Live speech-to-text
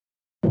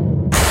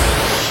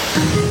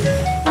Welcome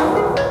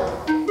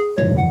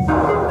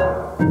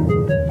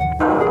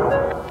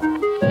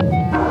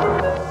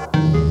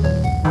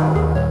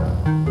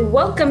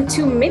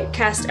to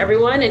Midcast,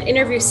 everyone, an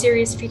interview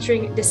series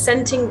featuring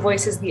dissenting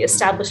voices, the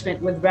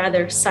establishment with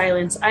rather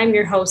silence. I'm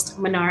your host,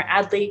 Manar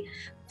Adli,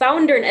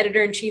 founder and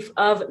editor-in-chief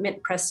of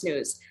Mint Press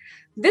News.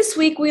 This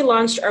week, we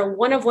launched our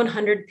 1 of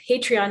 100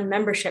 Patreon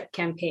membership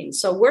campaign.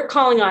 So we're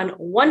calling on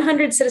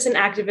 100 citizen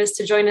activists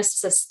to join us to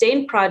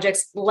sustain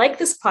projects like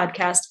this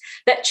podcast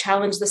that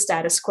challenge the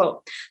status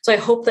quo. So I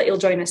hope that you'll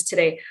join us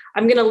today.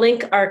 I'm going to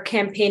link our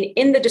campaign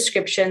in the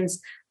descriptions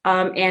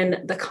and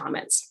the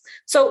comments.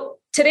 So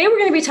today, we're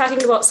going to be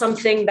talking about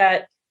something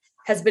that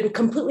has been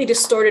completely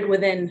distorted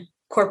within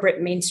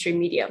corporate mainstream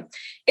media.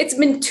 It's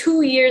been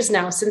 2 years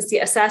now since the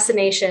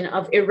assassination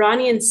of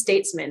Iranian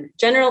statesman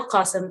General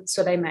Qasem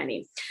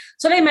Soleimani.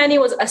 Soleimani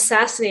was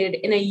assassinated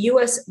in a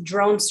U.S.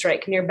 drone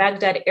strike near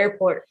Baghdad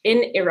airport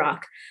in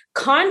Iraq.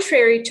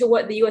 Contrary to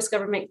what the U.S.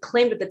 government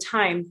claimed at the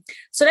time,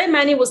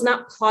 Soleimani was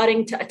not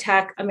plotting to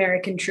attack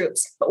American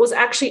troops, but was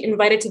actually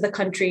invited to the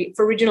country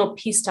for regional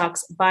peace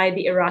talks by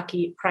the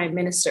Iraqi prime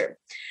minister.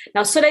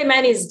 Now,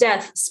 Soleimani's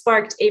death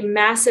sparked a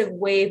massive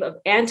wave of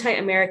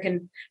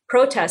anti-American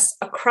protests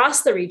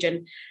across the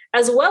region,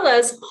 as well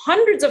as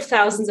hundreds of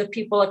thousands of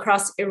people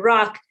across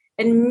Iraq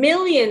and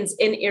millions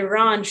in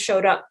Iran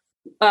showed up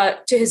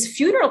to his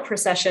funeral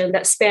procession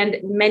that spanned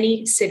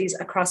many cities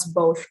across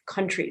both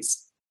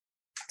countries.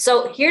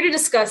 So here to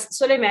discuss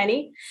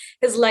Soleimani,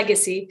 his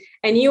legacy,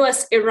 and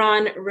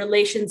U.S.-Iran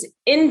relations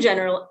in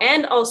general,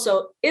 and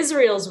also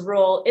Israel's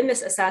role in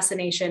this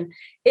assassination,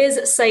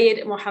 is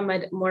Seyed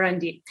Mohammad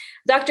Marandi.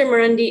 Dr.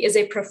 Marandi is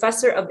a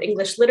professor of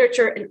English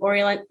literature and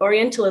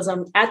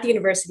Orientalism at the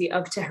University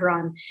of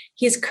Tehran.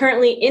 He's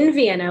currently in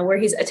Vienna, where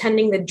he's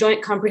attending the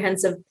Joint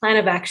Comprehensive Plan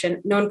of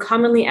Action, known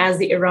commonly as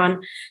the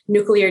Iran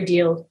nuclear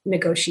deal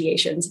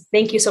negotiations.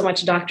 Thank you so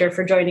much, Doctor,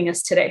 for joining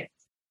us today.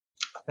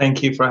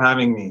 Thank you for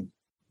having me.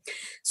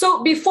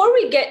 So before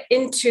we get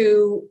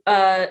into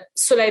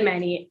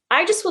Soleimani,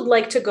 I just would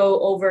like to go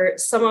over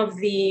some of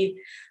the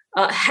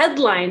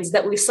headlines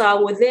that we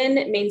saw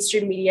within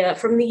mainstream media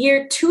from the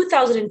year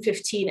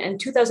 2015 and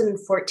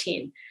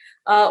 2014,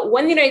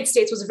 when the United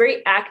States was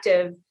very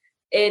active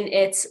in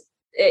its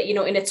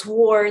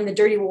war, in the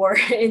dirty war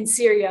in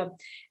Syria.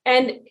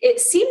 And it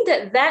seemed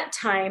at that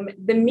time,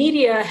 the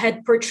media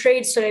had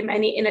portrayed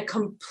Soleimani in a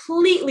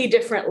completely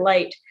different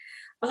light.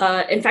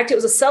 In fact, it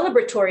was a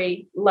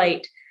celebratory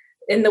light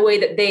in the way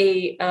that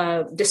they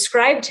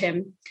described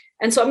him.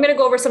 And so I'm going to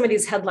go over some of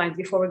these headlines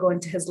before we go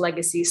into his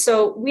legacy.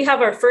 So we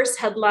have our first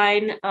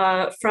headline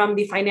from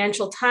the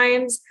Financial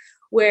Times,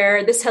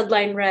 where this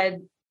headline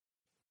read,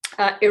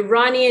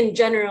 Iranian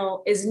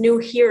general is new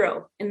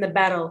hero in the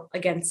battle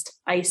against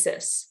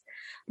ISIS.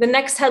 The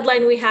next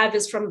headline we have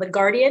is from The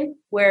Guardian,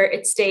 where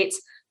it states,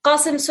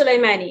 Qasem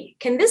Soleimani,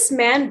 can this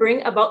man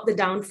bring about the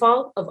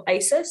downfall of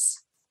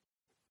ISIS?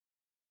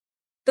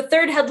 The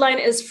third headline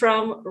is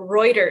from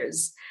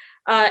Reuters.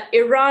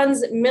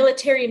 Iran's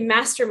military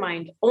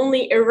mastermind,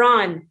 only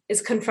Iran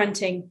is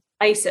confronting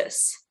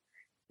ISIS.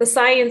 The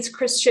Science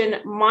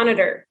Christian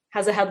Monitor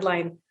has a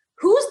headline,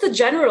 who's the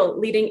general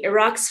leading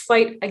Iraq's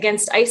fight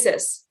against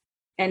ISIS?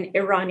 An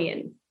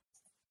Iranian.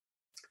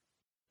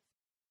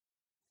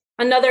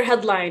 Another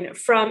headline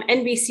from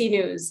NBC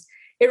News,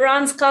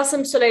 Iran's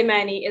Qasem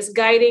Soleimani is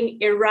guiding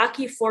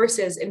Iraqi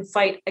forces in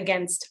fight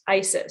against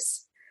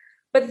ISIS.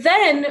 But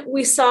then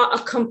we saw a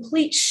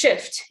complete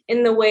shift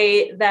in the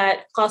way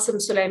that Qasem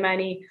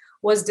Soleimani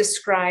was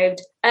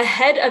described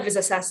ahead of his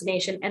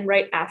assassination and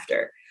right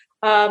after.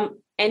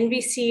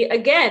 NBC,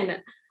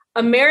 again,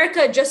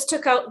 America just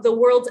took out the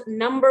world's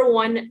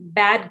 #1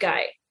 bad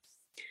guy.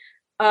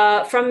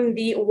 From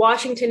the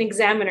Washington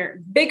Examiner,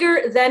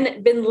 bigger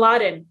than bin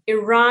Laden,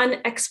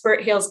 Iran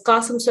expert hails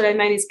Qasem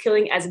Soleimani's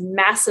killing as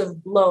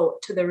massive blow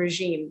to the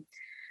regime.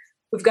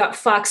 We've got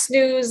Fox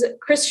News.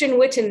 Christian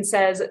Witten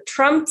says,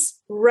 Trump's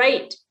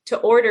right to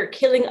order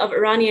killing of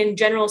Iranian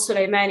General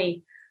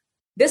Soleimani.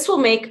 This will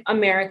make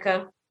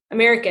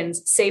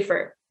Americans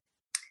safer.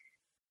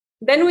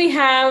 Then we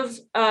have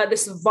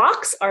this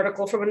Vox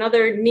article from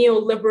another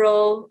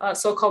neoliberal,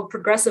 so-called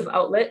progressive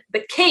outlet,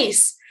 the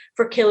case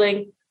for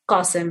killing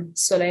Qasem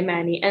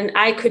Soleimani. And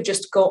I could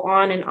just go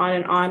on and on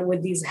and on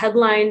with these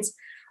headlines.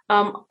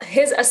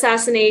 His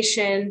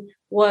assassination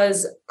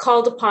was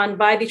called upon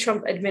by the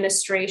Trump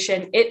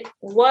administration. It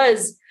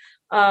was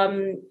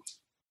a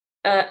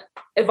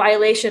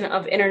violation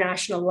of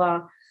international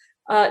law.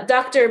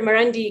 Dr.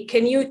 Marandi,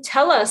 can you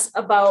tell us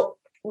about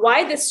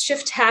why this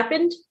shift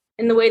happened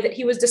in the way that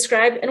he was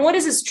described, and what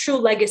is his true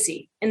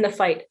legacy in the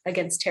fight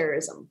against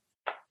terrorism?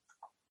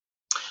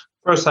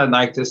 First, I'd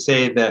like to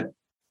say that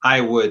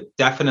I would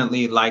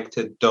definitely like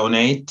to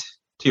donate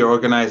to your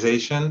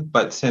organization,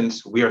 but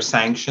since we are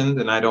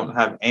sanctioned and I don't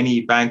have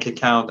any bank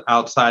account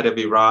outside of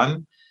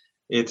Iran,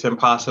 it's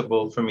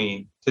impossible for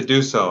me to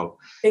do so.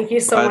 Thank you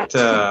so much.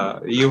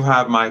 But you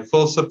have my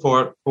full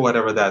support for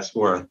whatever that's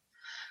worth.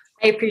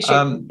 I appreciate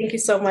it. Thank you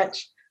so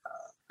much.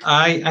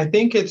 I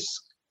think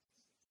it's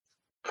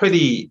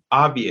pretty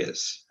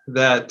obvious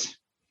that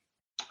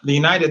the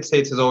United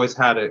States has always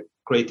had a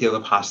great deal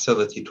of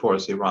hostility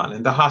towards Iran,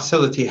 and the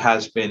hostility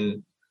has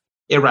been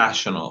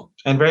irrational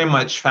and very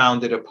much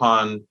founded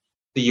upon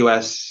the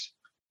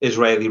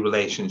US-Israeli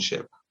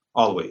relationship,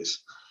 always.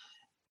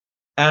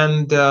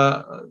 And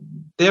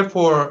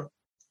therefore,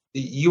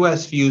 the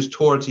US views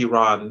towards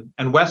Iran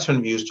and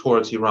Western views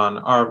towards Iran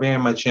are very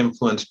much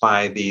influenced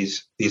by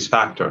these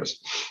factors.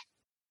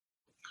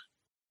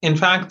 In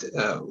fact,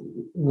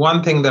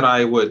 one thing that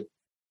I would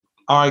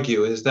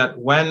argue is that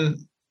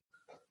when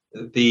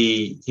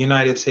the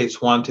United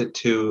States wanted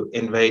to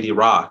invade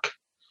Iraq,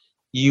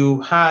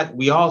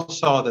 we all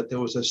saw that there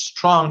was a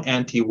strong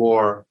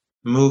anti-war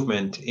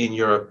movement in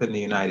Europe and the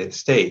United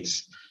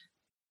States.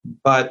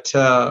 But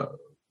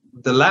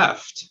the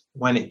left,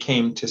 when it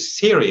came to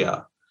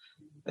Syria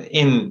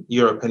in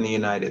Europe and the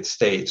United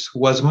States,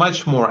 was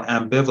much more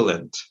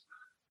ambivalent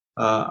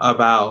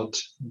about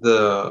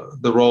the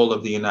role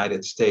of the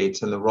United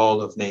States and the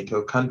role of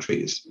NATO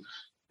countries.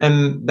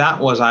 And that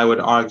was, I would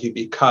argue,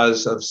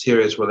 because of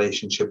Syria's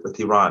relationship with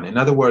Iran. In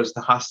other words,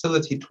 the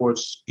hostility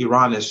towards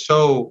Iran is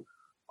so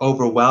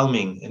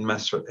overwhelming in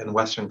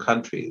Western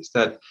countries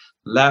that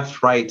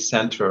left, right,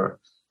 center,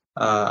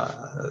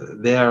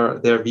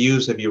 their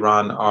views of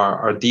Iran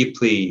are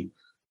deeply,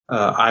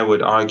 I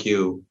would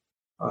argue,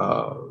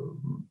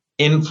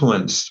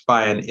 influenced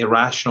by an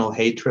irrational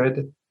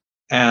hatred,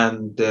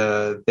 and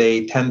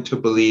they tend to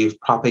believe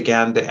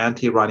propaganda,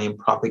 anti-Iranian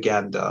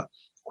propaganda,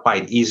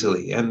 quite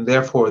easily. And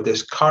therefore,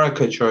 this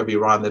caricature of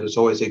Iran that has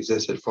always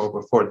existed for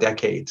over 4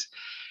 decades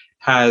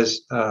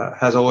has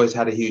always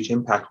had a huge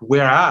impact.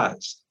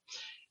 Whereas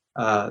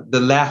the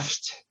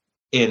left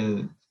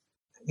in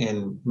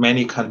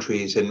many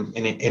countries,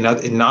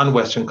 in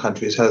non-Western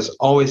countries, has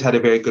always had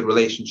a very good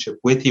relationship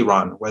with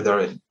Iran,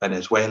 whether in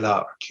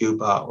Venezuela or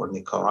Cuba or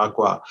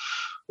Nicaragua,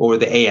 or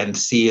the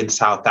ANC in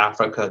South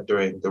Africa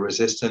during the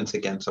resistance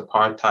against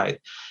apartheid,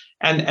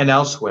 and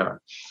elsewhere.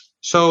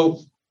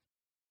 So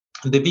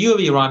the view of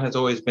Iran has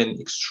always been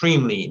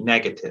extremely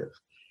negative.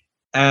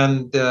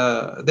 And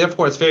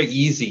therefore, it's very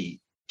easy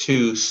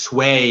to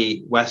sway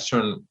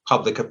Western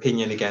public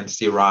opinion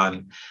against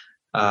Iran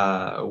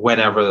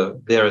whenever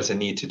there is a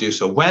need to do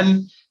so.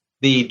 When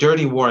the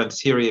dirty war in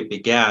Syria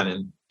began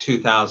in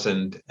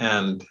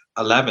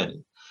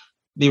 2011,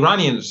 the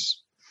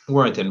Iranians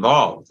weren't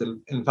involved.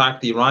 In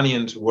fact, the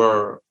Iranians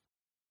were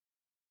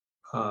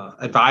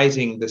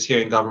advising the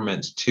Syrian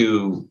government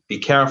to be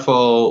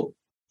careful,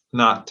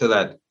 not to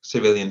let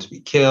civilians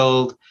be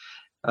killed,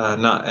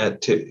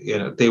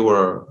 they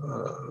were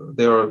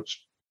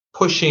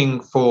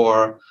pushing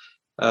for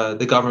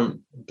the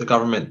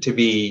government to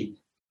be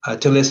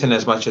to listen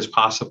as much as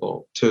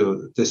possible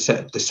to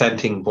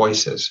dissenting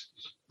voices.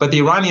 But the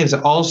Iranians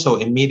also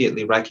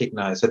immediately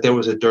recognized that there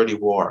was a dirty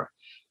war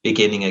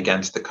beginning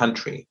against the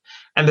country,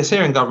 and the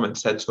Syrian government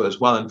said so as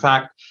well. In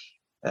fact,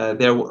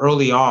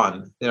 early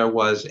on there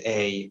was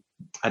an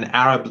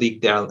Arab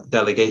League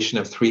delegation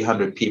of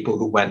 300 people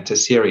who went to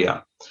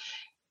Syria.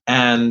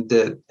 And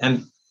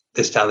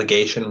this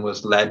delegation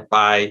was led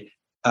by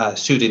a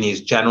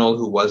Sudanese general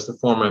who was the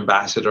former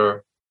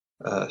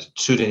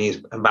Sudanese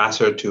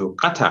ambassador to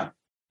Qatar,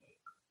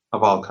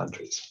 of all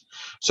countries.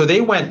 So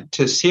they went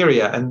to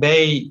Syria, and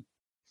they,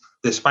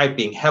 despite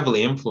being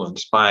heavily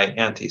influenced by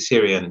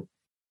anti-Syrian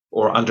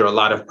or under a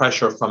lot of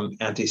pressure from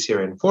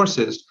anti-Syrian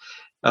forces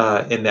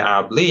in the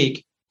Arab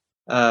League,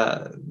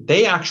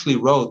 they actually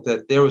wrote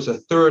that there was a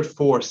third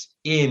force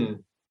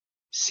in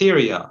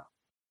Syria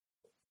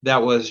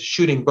that was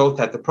shooting both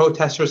at the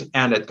protesters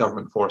and at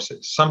government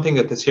forces, something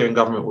that the Syrian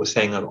government was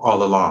saying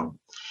all along.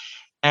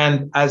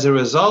 And as a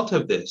result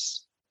of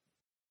this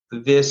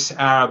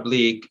Arab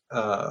League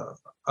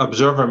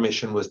observer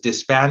mission was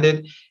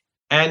disbanded,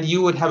 and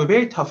you would have a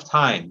very tough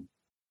time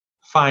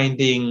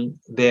finding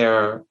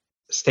their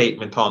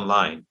statement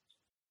online.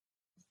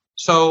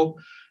 So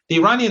the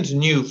Iranians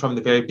knew from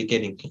the very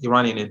beginning,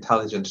 Iranian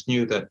intelligence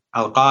knew that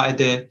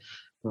Al-Qaeda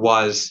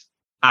was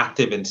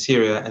active in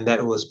Syria and that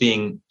it was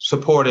being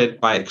supported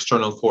by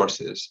external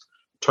forces,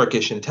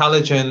 Turkish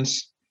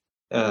intelligence,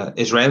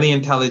 Israeli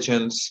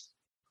intelligence,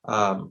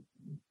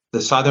 the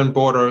southern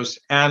borders,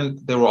 and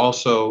there were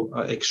also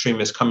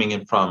extremists coming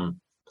in from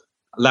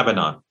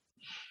Lebanon.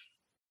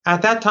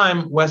 At that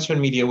time,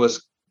 Western media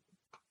was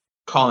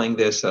calling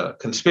this a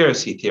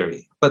conspiracy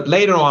theory. But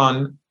later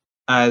on,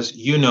 as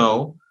you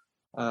know,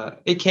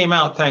 it came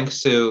out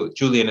thanks to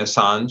Julian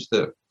Assange,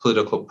 the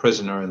political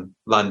prisoner in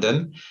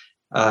London,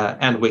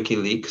 and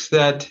WikiLeaks,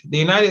 that the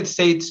United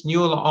States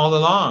knew all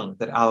along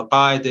that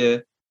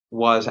Al-Qaeda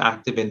was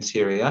active in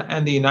Syria,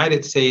 and the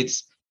United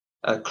States'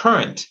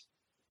 current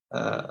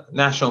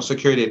National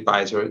Security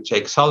Advisor,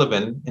 Jake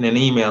Sullivan, in an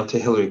email to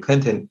Hillary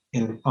Clinton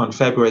on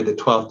February the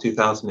 12th,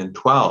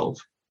 2012,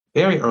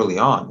 very early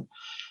on,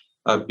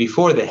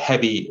 before the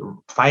heavy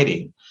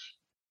fighting,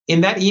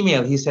 in that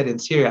email, he said in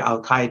Syria,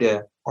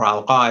 Al-Qaeda or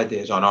Al-Qaeda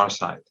is on our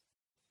side.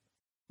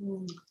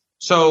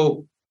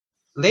 So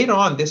later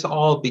on, this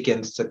all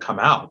begins to come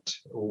out.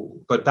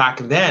 But back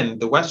then,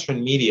 the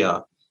Western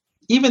media,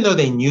 even though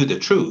they knew the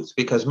truth,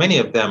 because many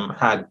of them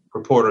had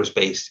reporters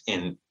based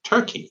in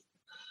Turkey.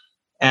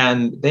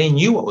 And they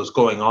knew what was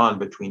going on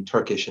between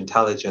Turkish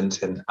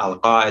intelligence and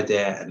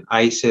Al-Qaeda and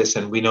ISIS.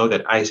 And we know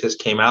that ISIS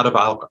came out of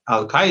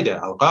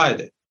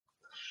Al-Qaeda.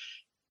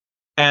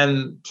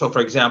 And so,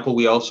 for example,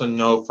 we also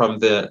know from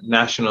the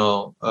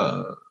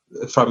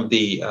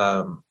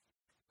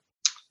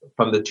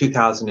from the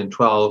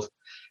 2012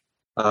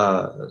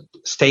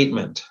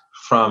 statement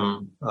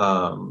from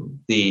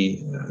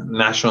the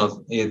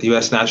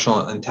U.S.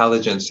 National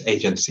Intelligence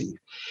Agency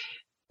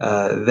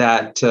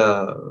that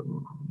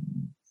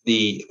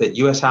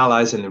U.S.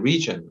 allies in the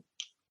region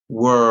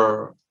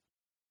were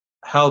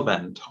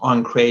hellbent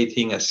on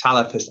creating a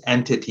Salafist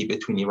entity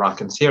between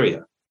Iraq and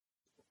Syria.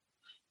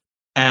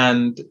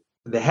 And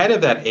the head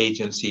of that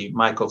agency,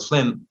 Michael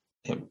Flynn,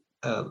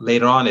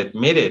 later on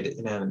admitted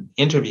in an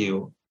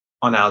interview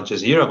on Al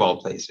Jazeera, of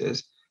all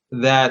places,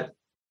 that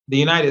the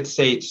United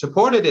States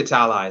supported its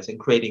allies in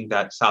creating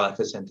that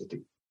Salafist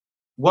entity.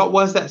 What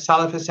was that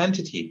Salafist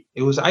entity?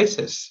 It was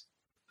ISIS.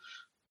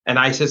 And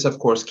ISIS, of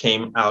course,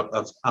 came out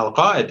of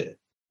Al-Qaeda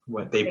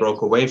when they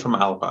broke away from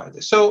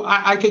Al-Qaeda. So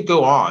I could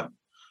go on.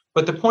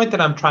 But the point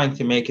that I'm trying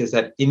to make is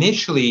that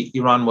initially,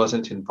 Iran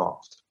wasn't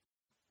involved.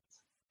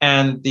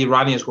 And the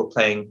Iranians were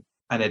playing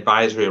an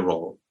advisory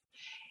role.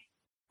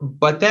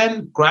 But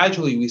then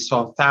gradually we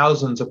saw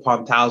thousands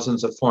upon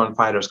thousands of foreign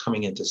fighters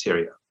coming into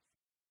Syria.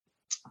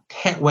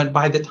 When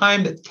by the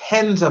time that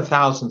tens of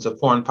thousands of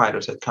foreign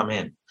fighters had come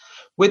in,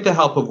 with the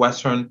help of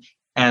Western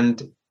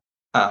and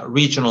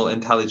regional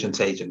intelligence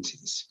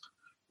agencies,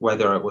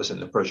 whether it was in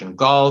the Persian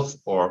Gulf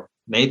or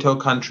NATO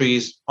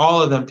countries,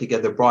 all of them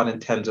together brought in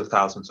tens of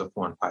thousands of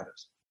foreign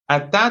fighters.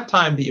 At that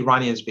time, the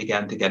Iranians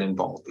began to get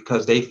involved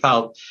because they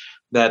felt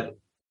that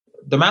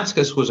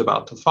Damascus was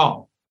about to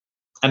fall.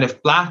 And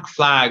if black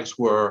flags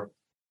were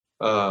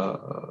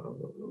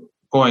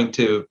going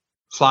to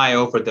fly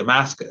over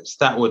Damascus,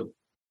 that would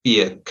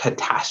be a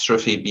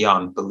catastrophe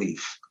beyond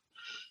belief.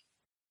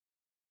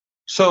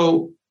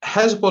 So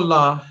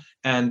Hezbollah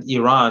and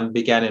Iran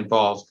began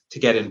to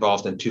get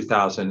involved in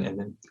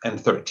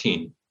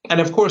 2013.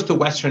 And of course, the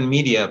Western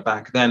media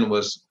back then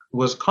was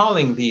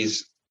calling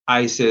these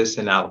ISIS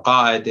and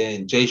Al-Qaeda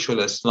and Jaish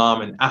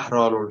al-Islam and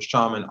Ahrar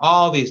al-Sham and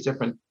all these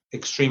different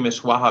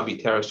extremist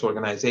Wahhabi terrorist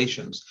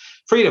organizations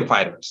freedom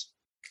fighters.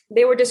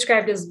 They were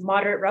described as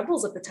moderate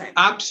rebels at the time.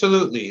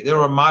 Absolutely. They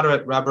were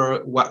moderate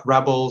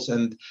rebels,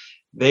 and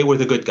they were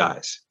the good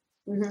guys.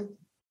 Mm-hmm.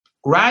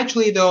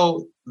 Gradually,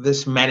 though,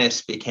 this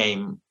menace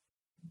became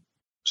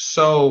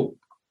so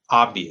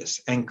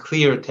obvious and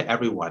clear to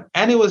everyone,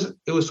 and it was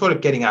sort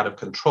of getting out of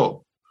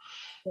control,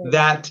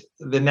 that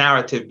the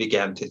narrative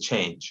began to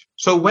change.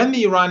 So when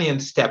the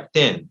Iranians stepped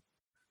in,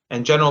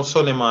 and General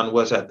Soleimani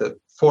was at the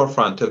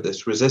forefront of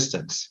this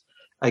resistance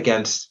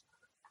against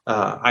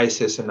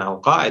ISIS and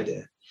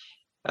Al-Qaeda,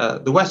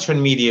 the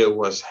Western media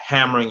was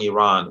hammering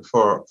Iran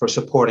for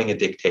supporting a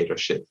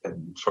dictatorship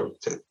and for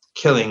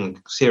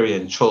killing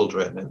Syrian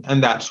children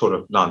and that sort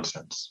of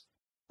nonsense.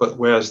 But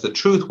whereas the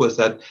truth was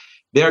that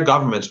their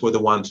governments were the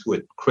ones who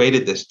had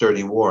created this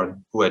dirty war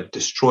and who had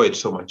destroyed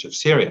so much of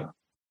Syria.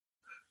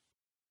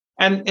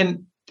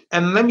 And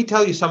let me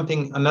tell you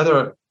something,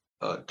 another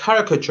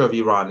caricature of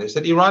Iran is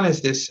that Iran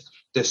is this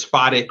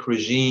despotic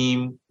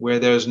regime where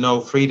there's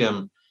no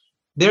freedom.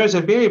 There is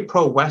a very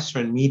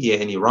pro-Western media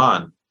in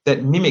Iran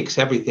that mimics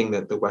everything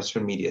that the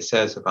Western media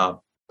says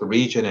about the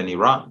region and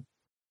Iran.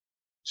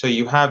 So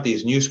you have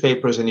these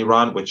newspapers in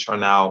Iran, which are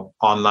now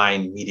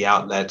online media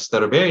outlets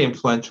that are very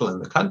influential in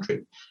the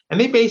country. And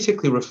they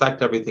basically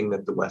reflect everything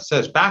that the West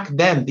says. Back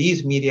then,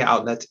 these media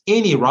outlets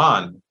in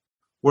Iran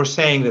were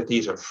saying that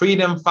these are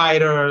freedom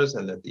fighters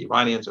and that the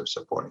Iranians are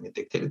supporting a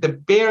dictator. The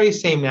very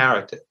same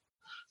narrative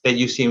that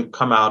you see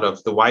come out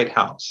of the White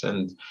House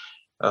and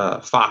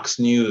Fox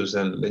News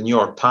and the New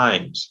York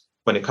Times.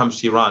 When it comes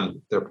to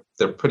Iran,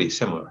 they're pretty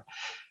similar.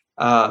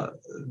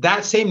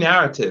 That same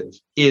narrative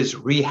is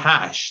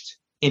rehashed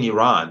in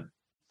Iran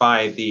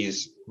by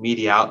these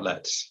media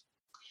outlets.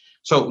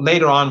 So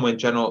later on,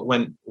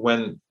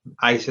 when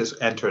ISIS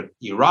entered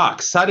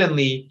Iraq,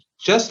 suddenly,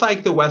 just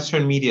like the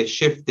Western media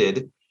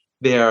shifted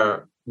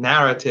their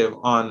narrative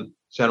on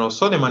General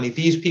Soleimani,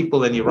 these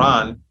people in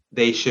Iran,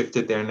 they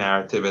shifted their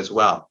narrative as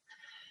well.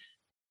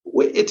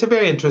 It's a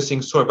very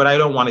interesting story, but I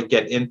don't want to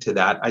get into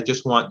that. I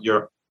just want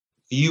your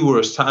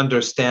viewers to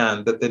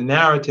understand that the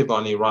narrative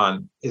on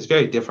Iran is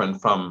very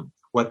different from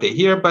what they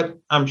hear, but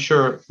I'm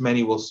sure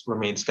many will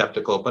remain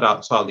skeptical, but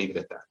I'll leave it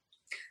at that.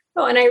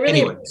 Oh, and I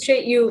really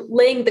appreciate you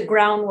laying the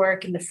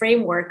groundwork and the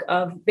framework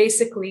of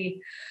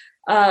basically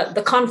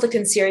the conflict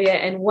in Syria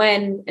and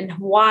when and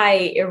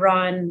why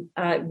Iran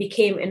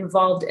became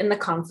involved in the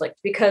conflict.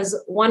 Because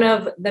one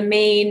of the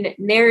main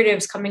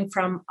narratives coming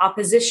from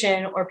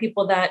opposition or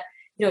people that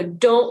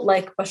don't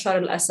like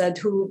Bashar al-Assad,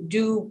 who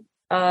do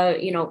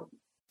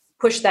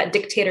push that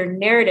dictator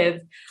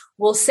narrative,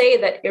 will say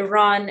that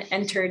Iran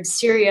entered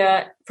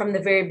Syria from the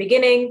very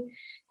beginning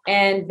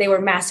and they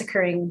were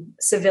massacring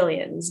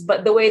civilians.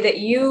 But the way that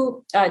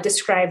you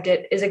described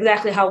it is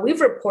exactly how we've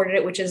reported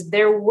it, which is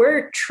there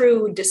were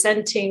true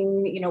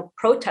dissenting,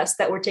 protests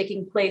that were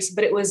taking place,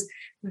 but it was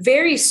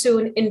very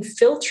soon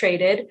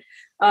infiltrated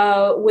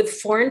with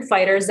foreign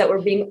fighters that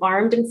were being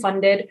armed and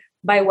funded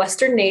by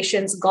Western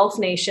nations, Gulf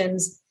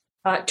nations,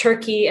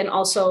 Turkey, and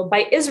also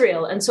by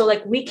Israel. And so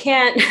we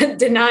can't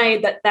deny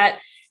that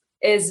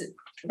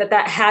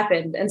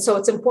happened. And so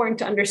it's important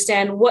to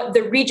understand what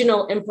the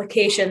regional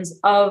implications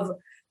of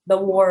the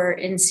war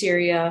in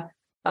Syria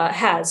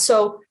has.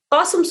 So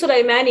Qasem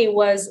Soleimani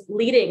was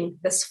leading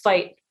this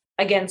fight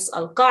against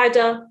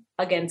Al-Qaeda,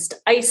 against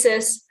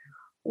ISIS.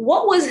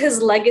 What was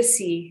his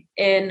legacy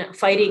in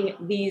fighting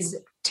these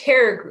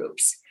terror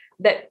groups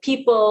that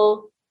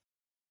people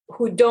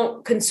who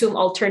don't consume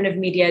alternative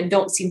media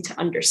don't seem to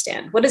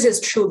understand? What is his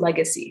true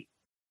legacy?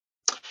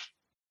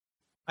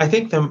 I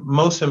think the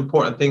most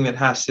important thing that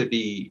has to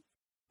be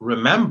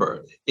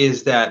remembered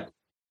is that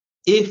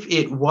if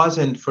it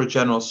wasn't for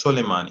General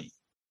Soleimani,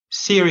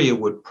 Syria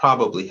would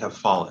probably have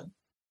fallen.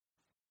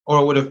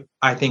 Or would have,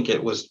 I think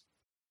it was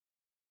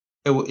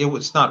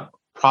not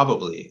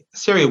probably,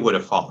 Syria would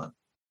have fallen.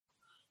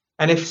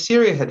 And if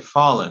Syria had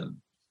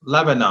fallen,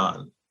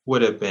 Lebanon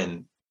would have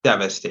been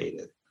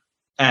devastated,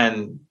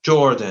 and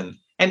Jordan,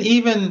 and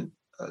even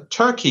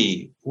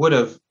Turkey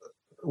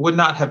would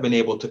not have been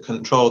able to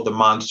control the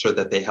monster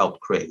that they helped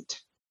create.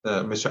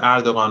 Mr.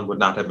 Erdogan would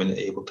not have been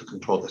able to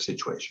control the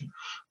situation.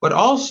 But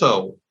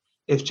also,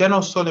 if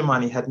General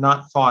Soleimani had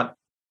not fought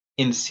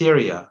in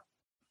Syria,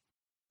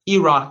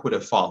 Iraq would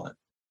have fallen.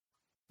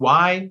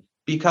 Why?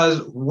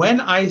 Because when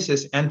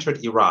ISIS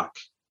entered Iraq,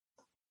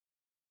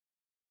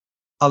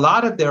 a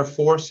lot of their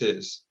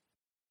forces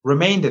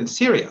remained in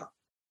Syria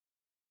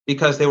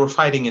because they were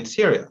fighting in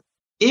Syria.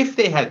 If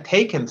they had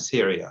taken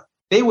Syria,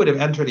 they would have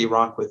entered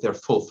Iraq with their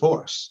full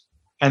force,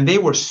 and they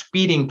were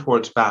speeding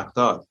towards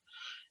Baghdad.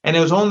 And it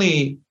was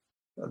only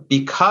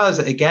because,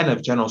 again,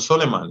 of General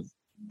Soleimani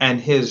and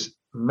his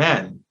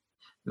men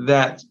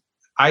that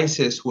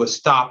ISIS was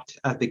stopped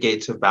at the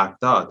gates of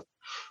Baghdad.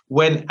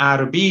 When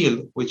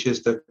Erbil, which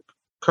is the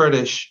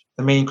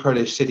main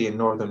Kurdish city in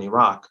northern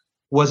Iraq,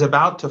 was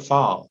about to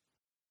fall,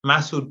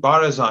 Masoud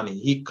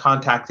Barzani, he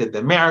contacted the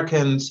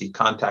Americans, he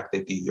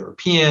contacted the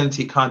Europeans,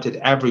 he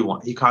contacted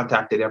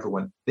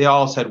everyone. They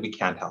all said, we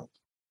can't help.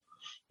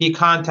 He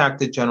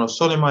contacted General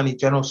Soleimani.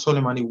 General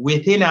Soleimani,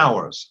 within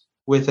hours,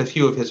 with a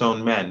few of his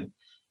own men,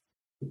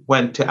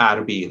 went to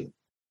Erbil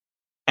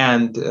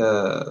and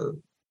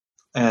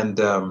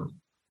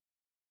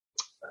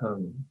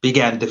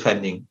began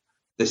defending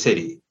the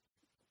city.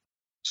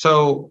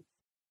 So,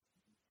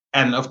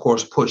 and of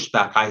course, pushed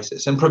back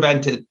ISIS and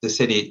prevented the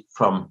city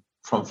from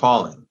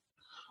falling.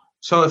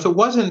 So if it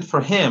wasn't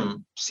for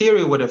him,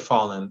 Syria would have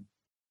fallen,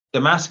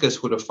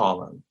 Damascus would have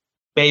fallen,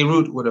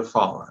 Beirut would have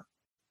fallen,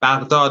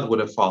 Baghdad would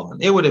have fallen.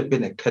 It would have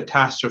been a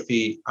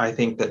catastrophe. I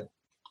think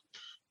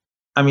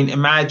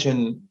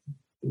imagine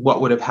what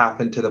would have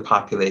happened to the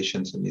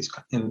populations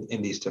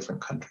in these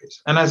different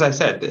countries. And as I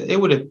said, it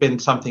would have been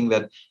something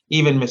that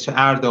even Mr.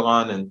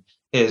 Erdogan and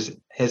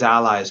his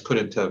allies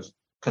couldn't have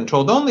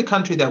controlled. The only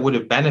country that would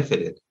have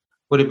benefited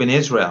would have been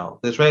Israel,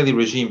 the Israeli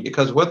regime,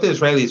 because what the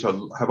Israelis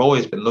have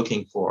always been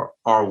looking for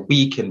are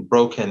weak and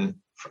broken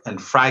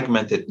and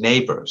fragmented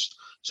neighbors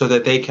so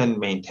that they can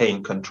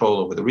maintain control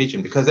over the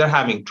region, because they're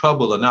having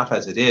trouble enough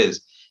as it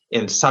is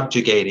in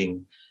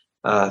subjugating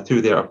through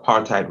their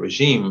apartheid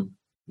regime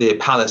the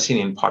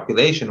Palestinian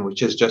population,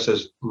 which is just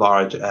as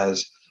large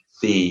as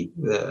the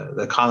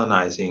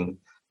colonizing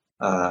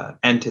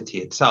entity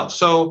itself.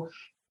 So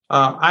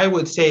I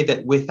would say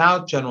that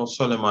without General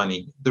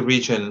Soleimani, the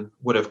region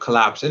would have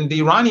collapsed, and the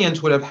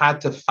Iranians would have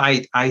had to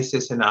fight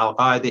ISIS and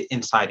Al-Qaeda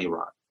inside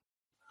Iran.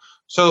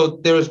 So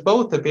there is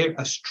both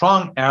a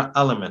strong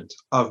element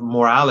of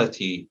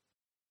morality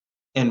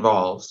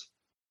involved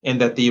in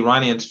that the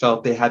Iranians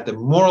felt they had the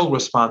moral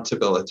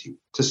responsibility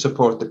to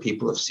support the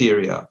people of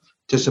Syria,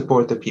 to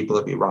support the people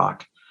of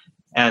Iraq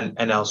and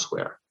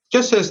elsewhere.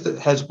 Just as the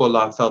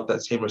Hezbollah felt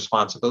that same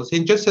responsibility,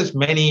 and just as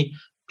many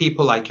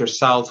people like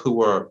yourself who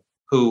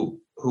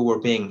were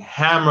being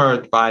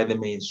hammered by the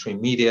mainstream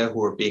media, who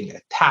were being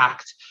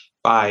attacked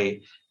by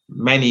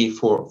many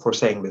for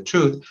saying the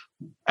truth,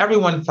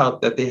 everyone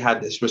felt that they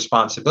had this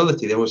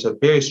responsibility. There was a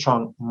very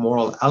strong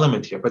moral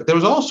element here. But there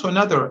was also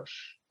another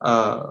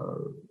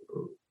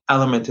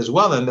element as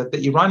well, in that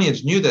the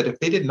Iranians knew that if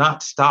they did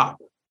not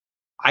stop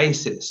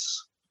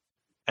ISIS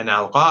and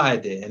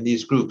Al-Qaeda and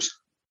these groups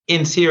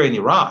in Syria and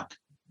Iraq,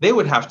 they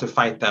would have to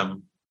fight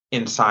them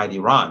inside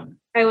Iran.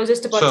 I was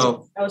just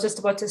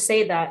about to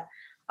say that.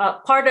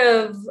 Part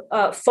of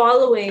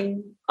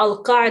following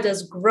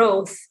Al-Qaeda's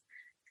growth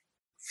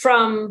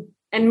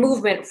and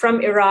movement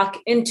from Iraq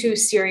into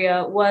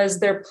Syria was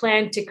their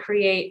plan to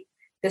create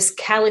this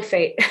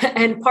caliphate.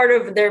 And part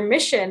of their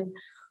mission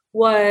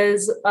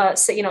was,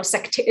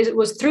 it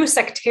was through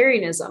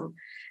sectarianism.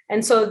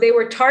 And so they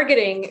were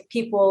targeting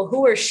people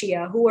who were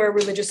Shia, who were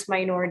religious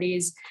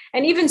minorities,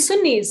 and even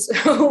Sunnis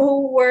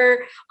who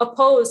were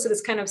opposed to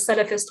this kind of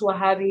Salafist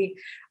Wahhabi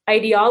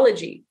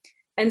ideology.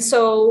 And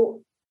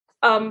so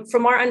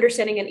from our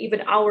understanding and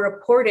even our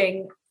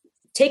reporting,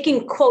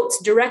 taking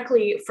quotes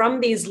directly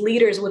from these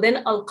leaders within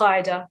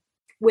Al-Qaeda,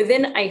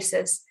 within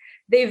ISIS,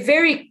 they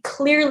very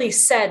clearly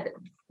said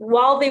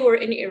while they were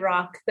in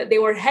Iraq that they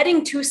were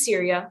heading to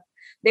Syria,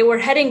 they were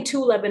heading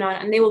to Lebanon,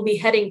 and they will be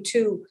heading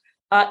to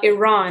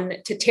Iran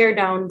to tear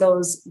down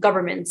those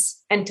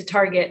governments and to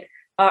target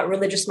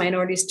religious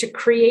minorities to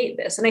create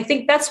this. And I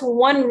think that's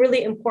one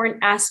really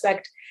important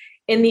aspect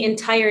in the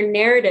entire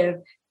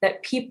narrative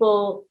that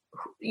people,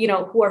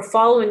 who are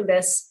following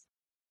this,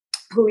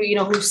 who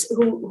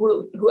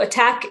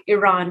attack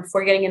Iran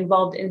for getting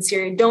involved in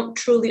Syria, don't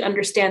truly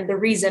understand the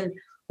reason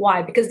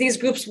why, because these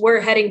groups were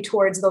heading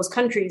towards those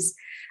countries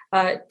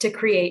to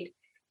create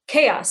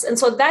chaos. And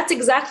so that's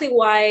exactly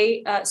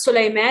why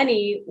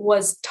Soleimani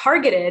was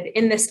targeted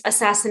in this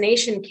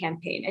assassination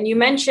campaign. And you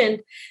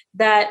mentioned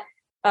that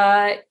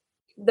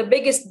the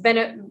biggest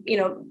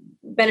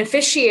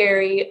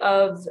beneficiary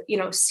of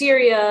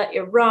Syria,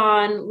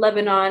 Iran,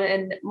 Lebanon,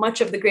 and much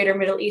of the greater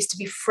Middle East to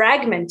be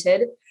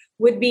fragmented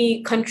would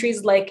be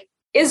countries like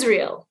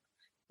Israel,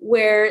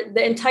 where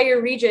the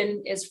entire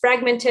region is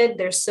fragmented.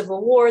 There's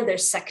civil war,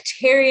 there's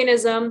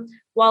sectarianism.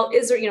 While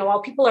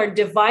people are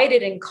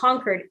divided and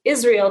conquered,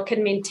 Israel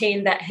can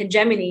maintain that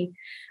hegemony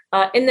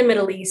in the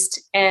Middle East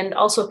and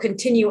also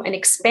continue and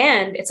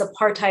expand its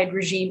apartheid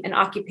regime and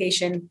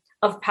occupation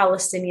of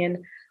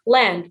Palestinian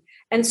land.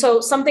 And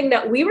so something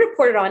that we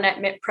reported on at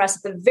MIT Press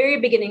at the very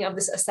beginning of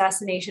this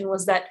assassination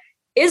was that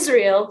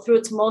Israel, through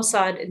its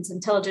Mossad, its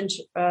intelligence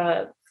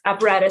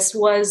apparatus,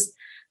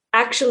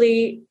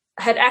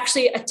 had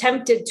actually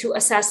attempted to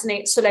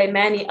assassinate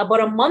Soleimani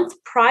about a month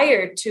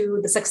prior to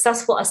the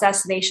successful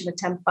assassination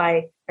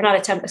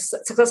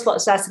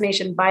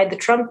by the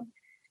Trump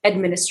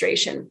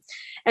administration.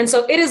 And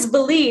so it is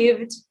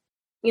believed,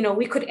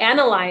 we could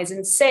analyze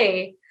and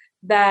say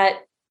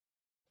that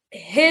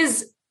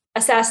his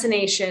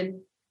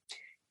assassination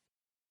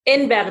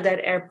in Baghdad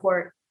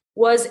airport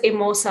was a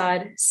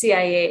Mossad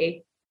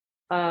CIA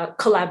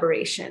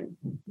collaboration.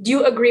 Do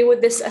you agree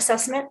with this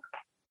assessment?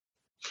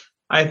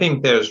 I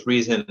think there's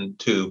reason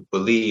to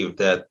believe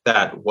that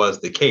that was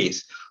the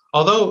case.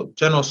 Although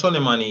General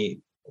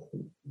Soleimani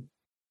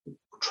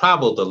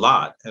traveled a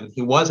lot and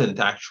he wasn't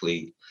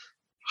actually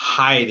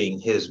hiding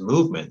his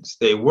movements,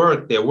 they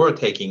were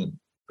taking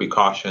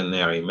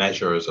precautionary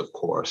measures, of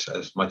course,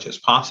 as much as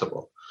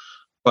possible.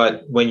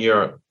 But when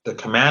you're the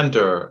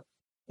commander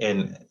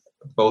in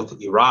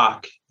both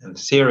Iraq and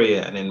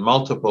Syria and in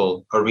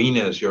multiple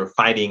arenas, you're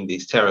fighting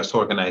these terrorist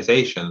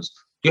organizations,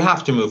 you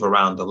have to move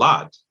around a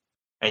lot.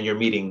 And you're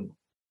meeting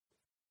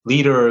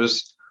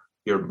leaders,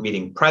 you're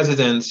meeting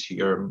presidents,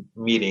 you're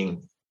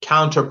meeting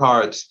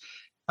counterparts.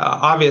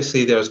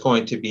 Obviously, there's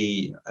going to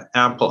be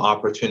ample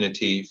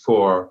opportunity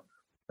for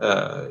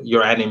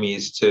your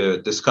enemies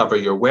to discover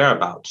your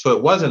whereabouts. So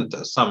it wasn't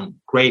some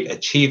great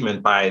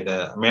achievement by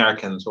the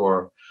Americans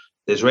or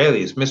the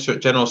Israelis. Mr.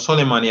 General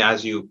Soleimani,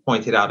 as you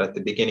pointed out at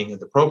the beginning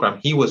of the program,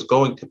 he was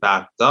going to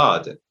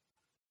Baghdad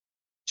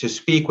to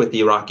speak with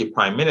the Iraqi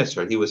prime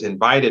minister. He was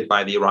invited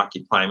by the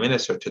Iraqi prime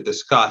minister to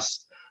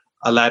discuss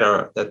a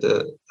letter that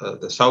the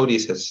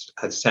Saudis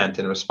had sent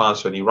in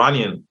response to an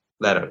Iranian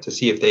letter to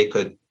see if they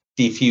could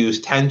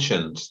defuse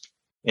tensions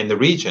in the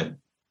region.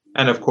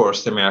 And of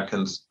course, the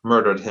Americans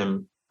murdered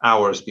him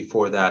hours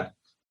before that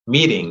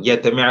meeting.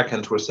 Yet the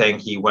Americans were saying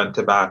he went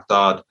to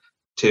Baghdad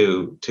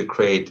to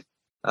create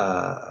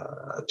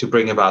to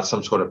bring about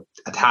some sort of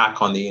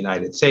attack on the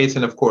United States.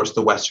 And of course,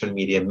 the Western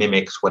media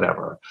mimics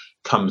whatever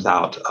comes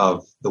out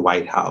of the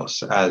White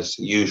House, as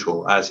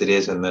usual, as it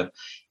is in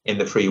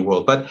the free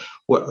world. But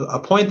a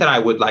point that I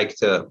would like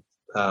to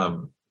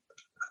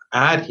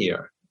add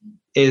here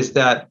is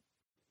that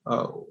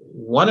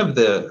one of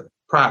the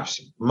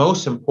perhaps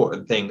most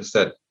important things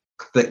that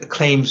the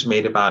claims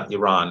made about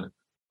Iran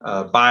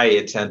by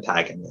its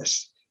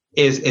antagonists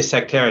is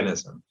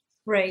sectarianism.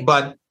 Right.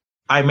 But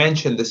I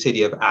mentioned the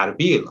city of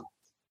Erbil,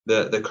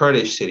 the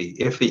Kurdish city.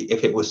 If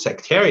it was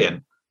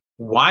sectarian,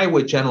 why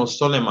would General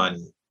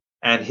Soleimani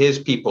and his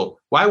people,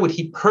 why would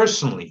he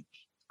personally,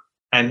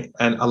 and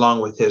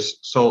along with his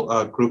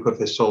group of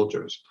his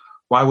soldiers,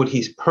 why would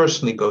he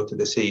personally go to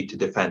the city to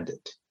defend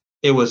it?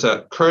 It was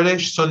a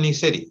Kurdish Sunni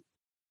city.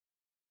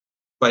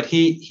 But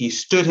he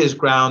stood his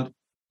ground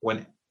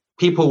when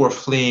people were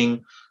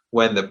fleeing,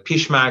 when the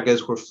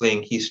Peshmergas were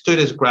fleeing. He stood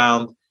his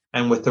ground,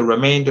 and with the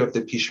remainder of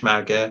the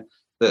Peshmerga,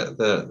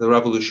 the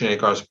Revolutionary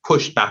Guards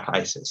pushed back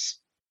ISIS.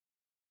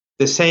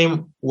 The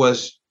same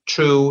was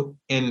true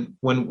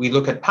when we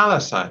look at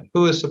Palestine.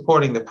 Who is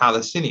supporting the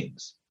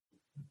Palestinians?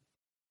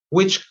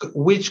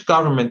 Which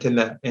government in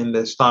the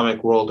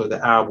Islamic world or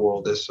the Arab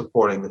world is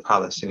supporting the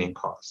Palestinian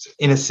cause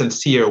in a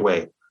sincere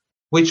way?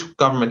 Which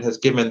government has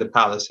given the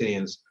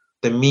Palestinians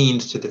the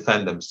means to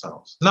defend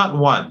themselves? Not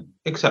one,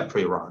 except for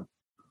Iran.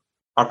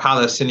 Are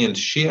Palestinians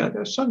Shia?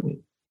 They're Sunni.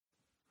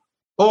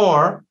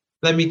 Or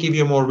let me give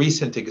you a more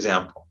recent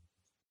example,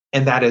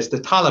 and that is the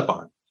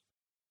Taliban.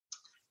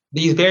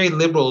 These very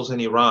liberals in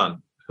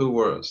Iran who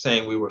were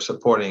saying we were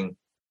supporting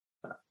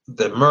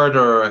the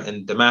murder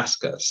in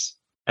Damascus,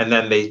 and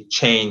then they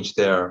changed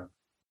their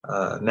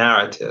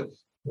narrative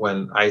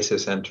when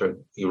ISIS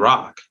entered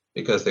Iraq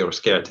because they were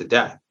scared to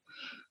death.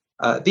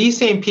 These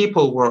same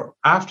people were,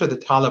 after the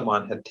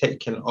Taliban had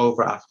taken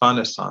over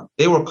Afghanistan,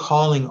 they were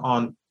calling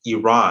on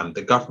Iran,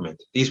 the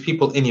government, these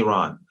people in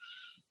Iran,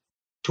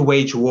 to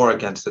wage war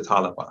against the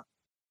Taliban.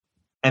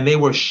 And they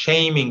were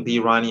shaming the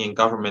Iranian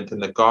government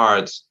and the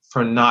guards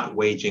for not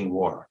waging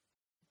war.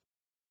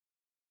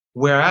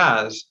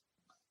 Whereas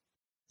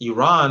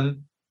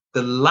Iran,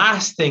 the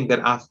last thing that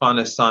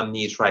Afghanistan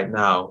needs right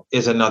now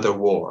is another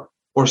war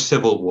or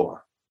civil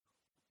war.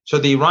 So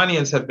the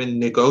Iranians have been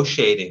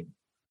negotiating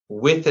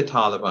with the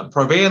Taliban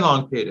for a very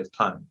long period of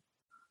time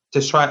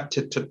to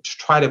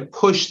try to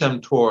push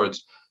them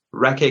towards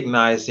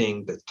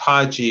recognizing the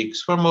Tajiks,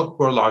 who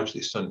are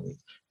largely Sunni,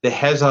 the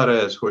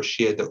Hazaras, who are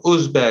Shia, the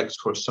Uzbeks,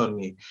 who are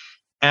Sunni,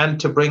 and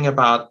to bring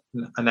about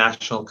a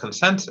national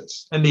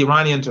consensus. And the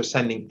Iranians are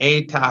sending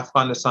aid to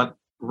Afghanistan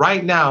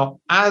right now,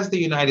 as the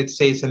United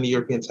States and the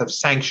Europeans have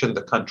sanctioned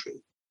the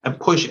country and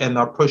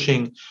are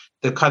pushing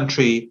the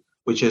country,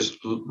 which is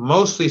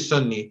mostly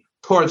Sunni,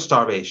 towards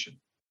starvation.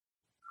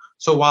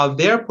 So while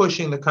they're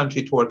pushing the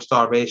country towards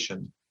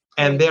starvation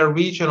and their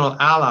regional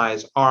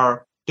allies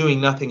are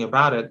doing nothing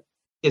about it,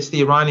 it's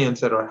the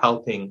Iranians that are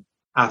helping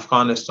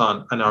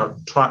Afghanistan and are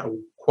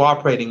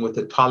cooperating with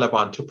the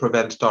Taliban to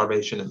prevent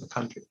starvation in the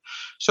country.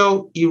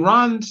 So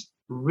Iran's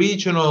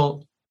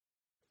regional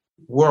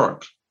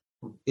work,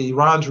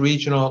 Iran's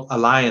regional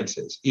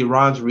alliances,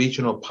 Iran's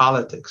regional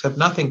politics have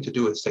nothing to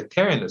do with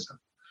sectarianism.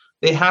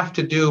 They have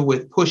to do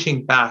with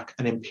pushing back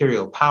an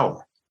imperial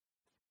power,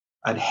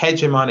 an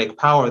hegemonic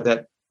power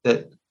that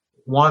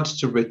wants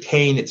to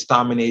retain its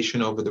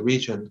domination over the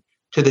region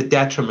to the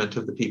detriment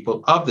of the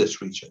people of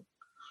this region.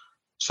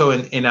 So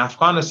in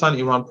Afghanistan,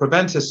 Iran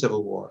prevents a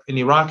civil war. In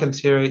Iraq and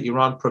Syria,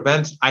 Iran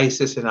prevents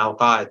ISIS and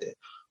Al-Qaeda.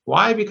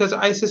 Why? Because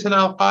ISIS and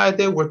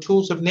Al-Qaeda were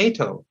tools of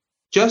NATO,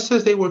 just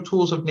as they were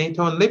tools of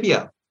NATO in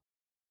Libya.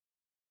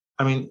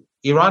 I mean,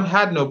 Iran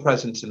had no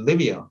presence in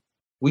Libya.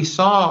 We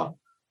saw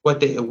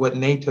what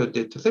NATO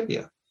did to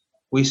Libya.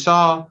 We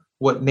saw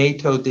what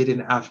NATO did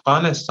in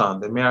Afghanistan.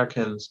 The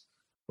Americans,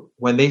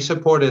 when they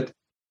supported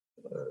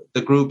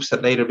the groups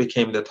that later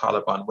became the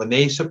Taliban, when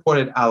they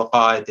supported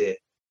Al-Qaeda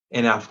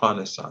in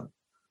Afghanistan.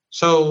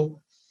 So,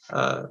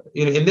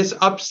 in this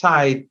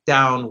upside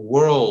down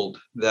world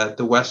that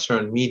the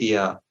Western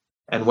media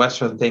and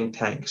Western think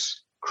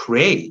tanks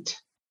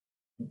create,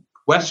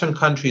 Western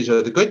countries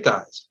are the good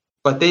guys,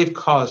 but they've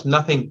caused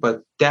nothing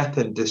but death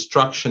and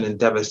destruction and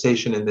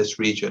devastation in this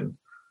region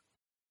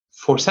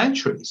for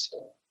centuries.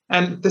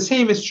 And the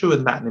same is true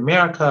in Latin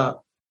America.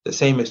 The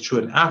same is true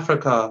in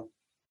Africa.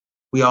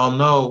 We all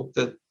know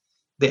that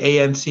the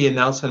ANC and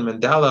Nelson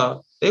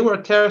Mandela, they were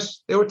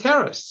terrorists. They were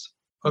terrorists,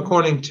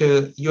 according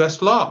to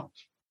U.S. law.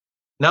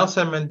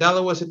 Nelson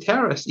Mandela was a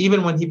terrorist.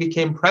 Even when he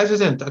became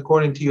president,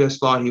 according to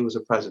U.S. law, he was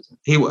a president.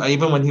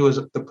 Even when he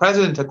was the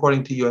president,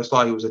 according to U.S.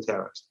 law, he was a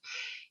terrorist.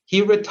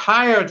 He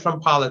retired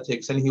from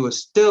politics, and he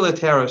was still a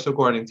terrorist,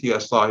 according to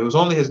U.S. law.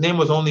 His name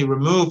was only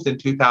removed in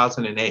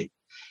 2008.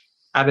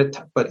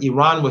 But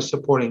Iran was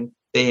supporting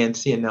the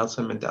ANC and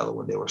Nelson Mandela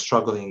when they were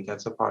struggling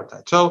against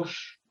apartheid. So,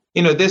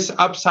 this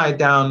upside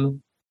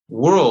down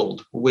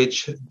world,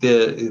 which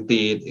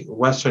the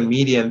Western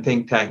media and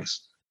think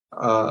tanks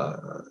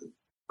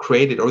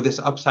created, or this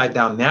upside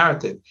down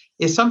narrative,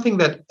 is something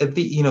that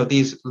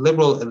these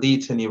liberal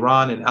elites in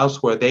Iran and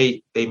elsewhere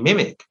they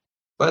mimic.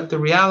 But the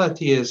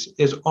reality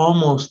is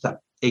almost the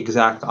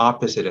exact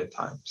opposite at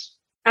times.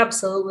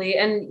 Absolutely,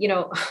 and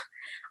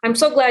I'm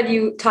so glad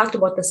you talked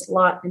about this a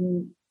lot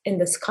in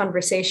this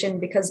conversation,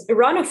 because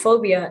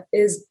Iranophobia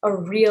is a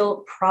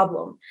real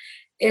problem.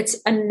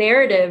 It's a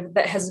narrative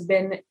that has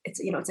been,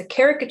 it's a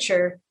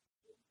caricature,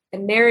 a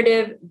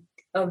narrative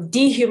of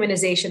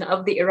dehumanization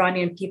of the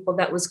Iranian people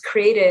that was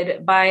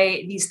created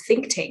by these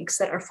think tanks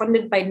that are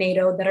funded by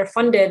NATO, that are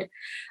funded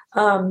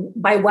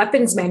by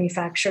weapons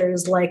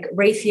manufacturers like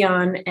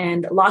Raytheon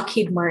and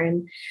Lockheed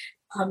Martin,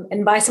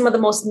 and by some of the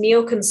most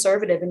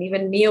neoconservative and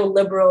even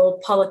neoliberal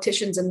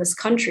politicians in this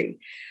country,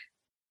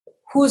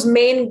 whose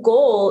main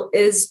goal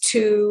is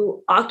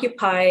to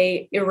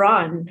occupy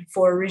Iran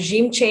for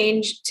regime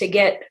change, to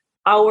get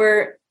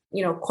our,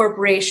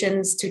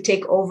 corporations to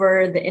take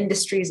over the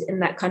industries in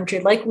that country,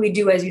 like we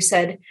do, as you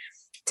said,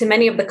 to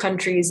many of the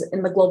countries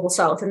in the global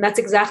south. And that's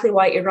exactly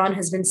why Iran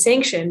has been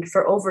sanctioned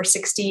for over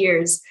 60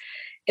 years.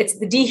 It's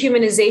the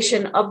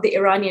dehumanization of the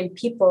Iranian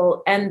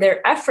people and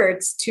their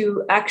efforts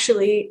to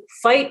actually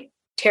fight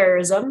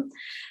terrorism,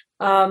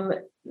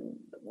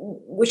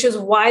 which is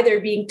why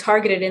they're being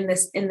targeted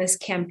in this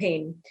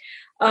campaign.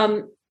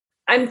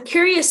 I'm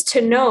curious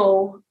to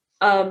know,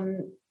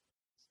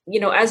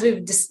 as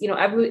we've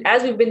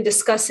been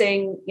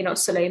discussing,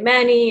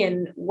 Soleimani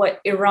and what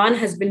Iran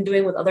has been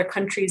doing with other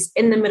countries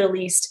in the Middle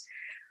East.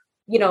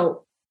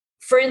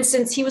 For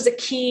instance, he was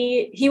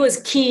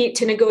key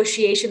to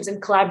negotiations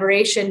and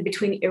collaboration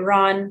between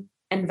Iran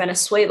and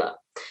Venezuela.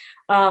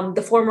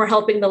 The former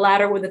helping the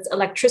latter with its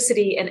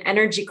electricity and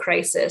energy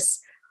crisis.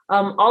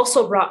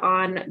 also brought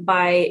on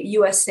by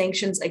US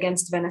sanctions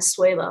against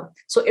Venezuela.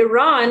 So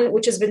Iran,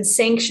 which has been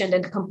sanctioned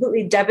and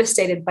completely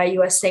devastated by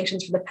US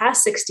sanctions for the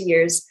past 60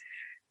 years,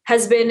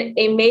 has been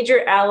a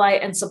major ally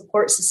and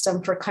support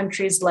system for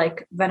countries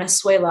like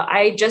Venezuela.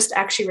 I just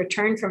actually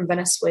returned from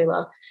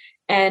Venezuela,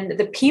 and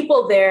the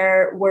people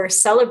there were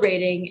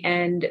celebrating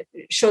and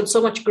showed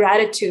so much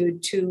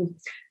gratitude to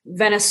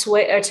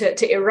Venezuela,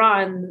 to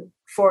Iran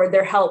for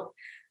their help.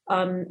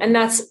 And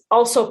that's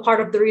also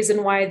part of the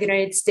reason why the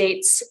United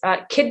States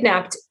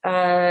kidnapped,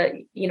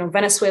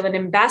 Venezuelan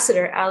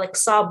ambassador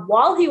Alex Saab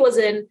while he was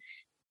in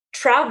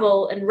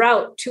travel en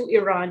route to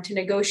Iran to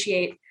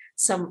negotiate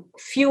some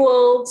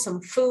fuel,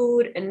 some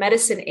food, and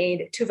medicine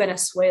aid to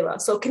Venezuela.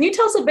 So can you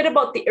tell us a bit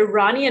about the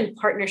Iranian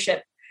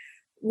partnership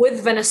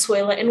with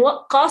Venezuela and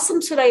what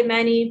Qasem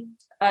Soleimani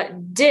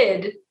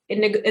did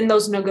in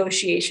those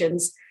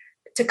negotiations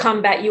to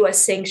combat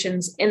US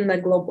sanctions in the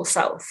global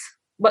South?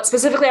 But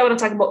specifically, I want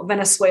to talk about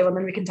Venezuela, and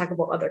then we can talk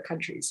about other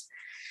countries.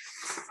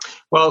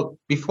 Well,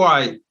 before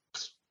I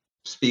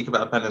speak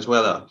about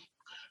Venezuela,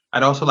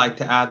 I'd also like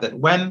to add that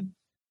when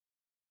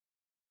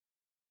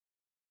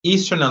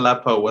Eastern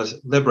Aleppo was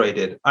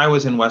liberated, I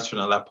was in Western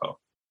Aleppo.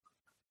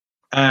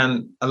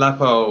 And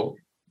Aleppo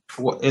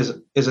is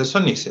a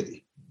Sunni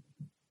city.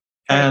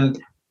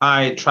 And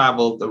I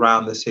traveled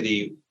around the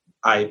city.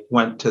 I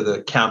went to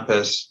the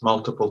campus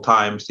multiple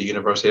times. The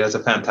university has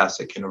a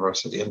fantastic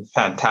university and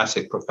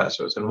fantastic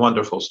professors and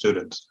wonderful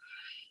students.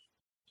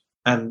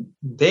 And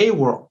they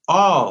were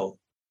all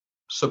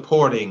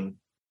supporting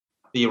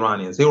the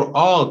Iranians. They were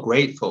all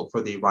grateful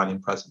for the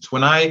Iranian presence.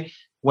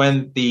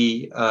 When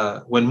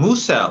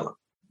Mosul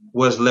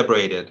was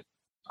liberated,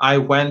 I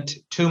went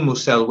to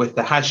Mosul with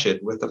the Hashid,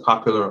 with the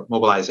Popular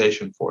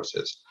Mobilization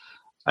Forces.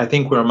 I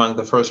think we're among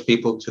the first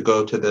people to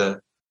go to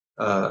the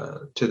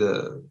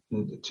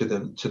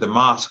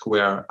mosque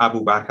where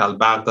Abu Bakr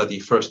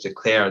al-Baghdadi first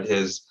declared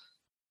his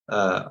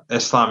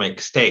Islamic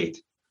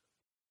State,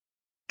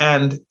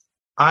 and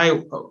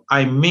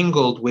I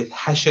mingled with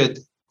Hashid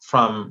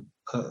from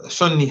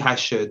Sunni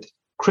Hashid,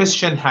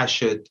 Christian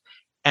Hashid,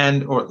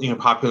 and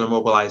Popular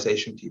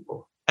Mobilization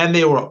people, and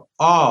they were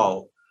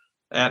all,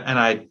 and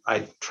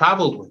I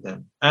traveled with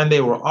them, and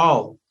they were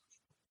all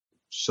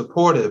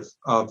supportive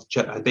of.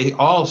 They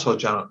also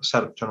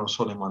set up General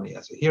Soleimani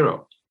as a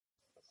hero.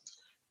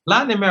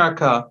 Latin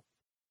America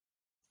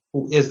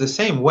is the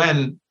same.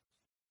 When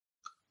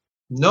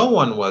no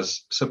one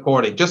was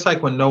supporting, just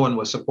like when no one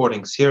was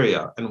supporting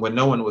Syria and when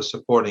no one was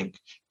supporting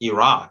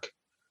Iraq,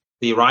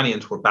 the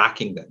Iranians were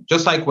backing them.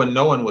 Just like when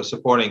no one was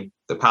supporting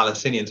the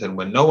Palestinians and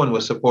when no one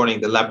was supporting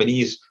the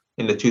Lebanese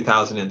in the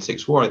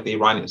 2006 war, the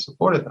Iranians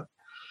supported them.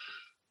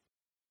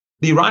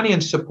 The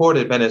Iranians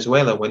supported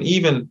Venezuela when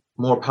even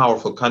more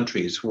powerful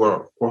countries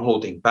were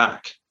holding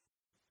back.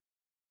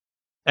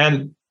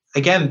 And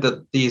again,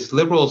 these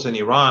liberals in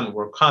Iran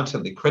were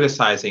constantly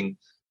criticizing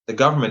the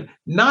government,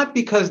 not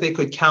because they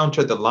could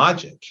counter the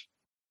logic.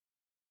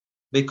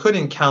 They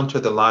couldn't counter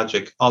the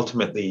logic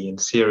ultimately in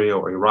Syria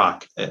or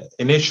Iraq.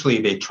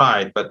 Initially, they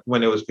tried, but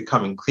when it was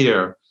becoming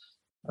clear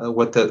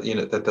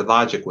that the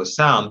logic was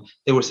sound,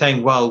 they were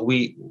saying, "Well,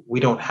 we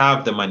don't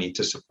have the money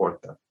to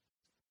support them."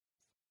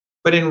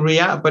 But in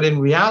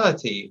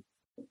reality,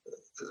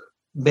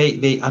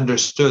 they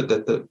understood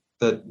that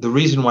the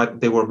reason why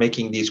they were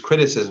making these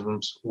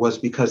criticisms was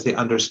because they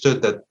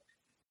understood that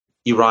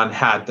Iran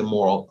had the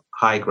moral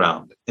high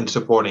ground in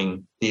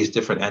supporting these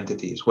different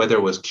entities, whether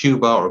it was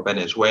Cuba or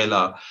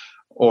Venezuela,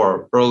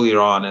 or earlier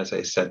on, as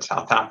I said,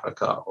 South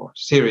Africa or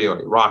Syria or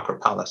Iraq or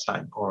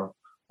Palestine or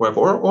wherever,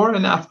 or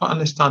in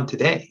Afghanistan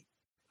today.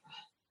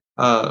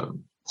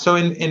 So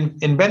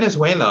in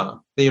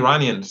Venezuela, the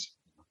Iranians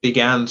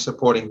began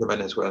supporting the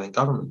Venezuelan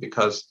government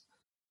because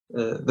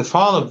the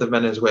fall of the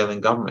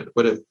Venezuelan government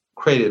would have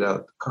created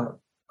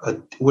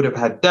would have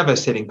had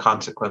devastating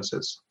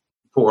consequences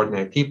for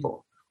ordinary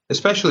people,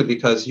 especially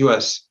because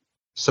U.S.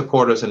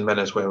 supporters in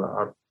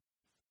Venezuela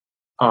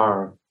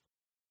are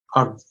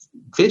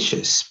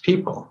vicious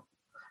people.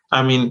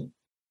 I mean,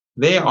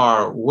 they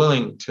are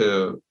willing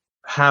to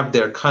have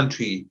their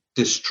country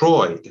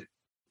destroyed.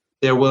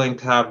 They're willing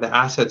to have the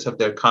assets of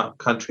their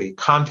country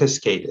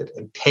confiscated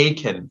and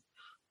taken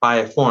by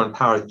a foreign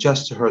power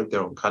just to hurt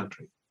their own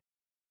country.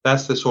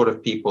 That's the sort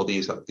of people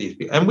these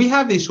people, and we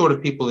have these sort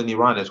of people in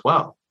Iran as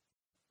well.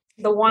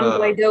 The Juan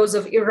Guaidos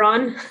of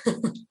Iran.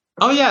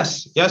 Oh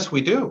yes,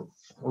 we do.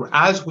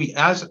 As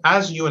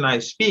you and I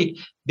speak,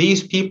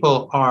 these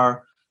people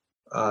are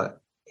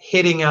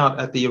hitting out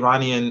at the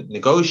Iranian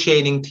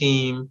negotiating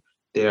team.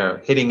 They're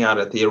hitting out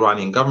at the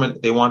Iranian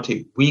government. They want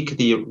to weaken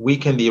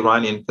the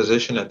Iranian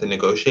position at the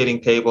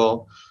negotiating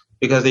table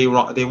because they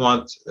want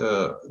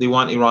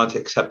Iran to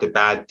accept a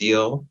bad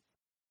deal,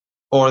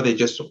 or they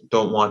just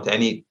don't want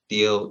any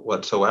deal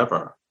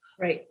whatsoever.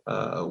 Right.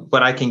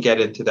 But I can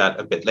get into that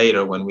a bit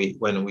later when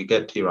we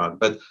get to Iran.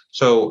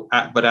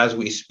 But as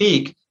we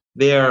speak,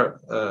 they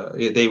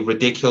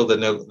ridicule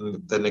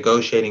the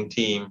negotiating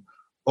team,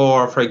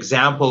 or for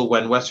example,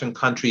 when Western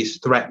countries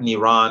threaten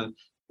Iran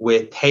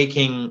with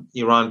taking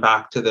Iran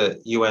back to the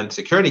UN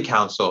Security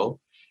Council,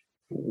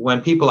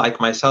 when people like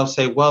myself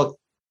say, well,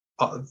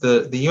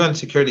 the UN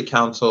Security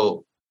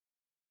Council,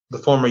 the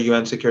former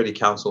UN Security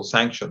Council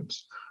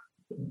sanctions,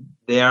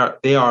 they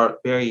are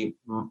very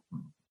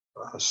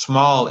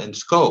small in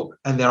scope,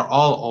 and they're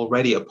all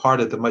already a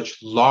part of the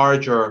much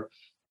larger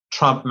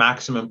Trump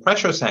maximum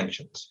pressure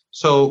sanctions.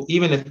 So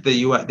even if the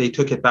UN, they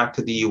took it back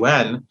to the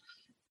UN,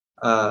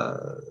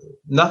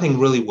 nothing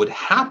really would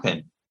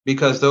happen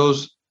because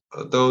those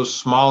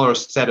smaller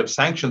set of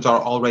sanctions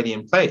are already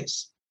in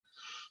place.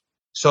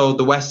 So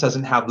the West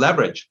doesn't have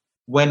leverage.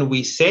 When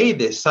we say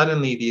this,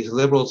 suddenly these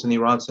liberals in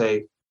Iran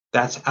say,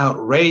 that's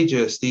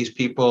outrageous. These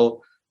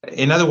people,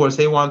 in other words,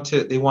 they want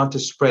to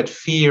spread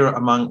fear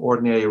among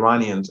ordinary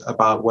Iranians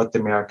about what the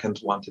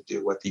Americans want to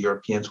do, what the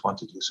Europeans want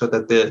to do, so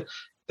that the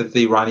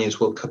Iranians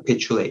will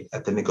capitulate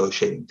at the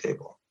negotiating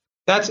table.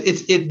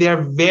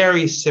 They're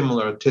very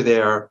similar to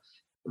their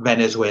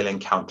Venezuelan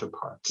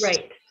counterparts.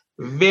 Right.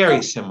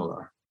 Very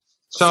similar.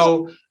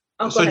 So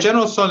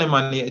General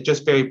Soleimani,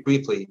 just very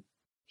briefly,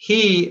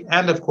 he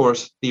and of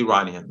course the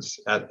Iranians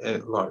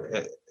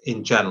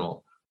in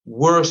general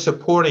were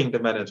supporting the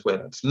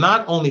Venezuelans,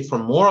 not only for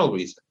moral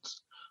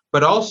reasons,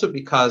 but also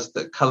because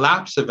the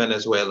collapse of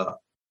Venezuela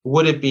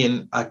would have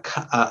been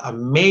a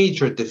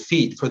major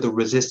defeat for the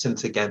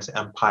resistance against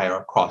empire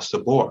across the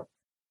board.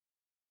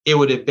 It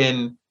would have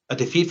been a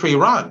defeat for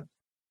Iran.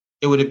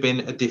 It would have been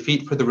a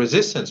defeat for the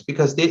resistance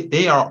because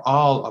they are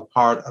all a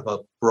part of a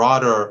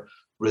broader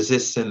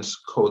resistance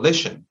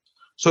coalition.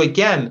 So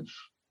again,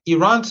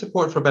 Iran's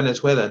support for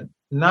Venezuela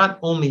not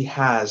only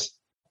has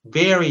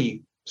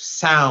very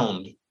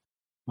sound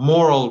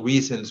moral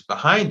reasons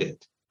behind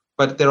it,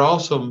 but there are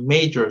also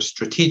major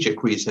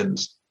strategic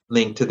reasons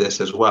linked to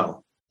this as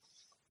well.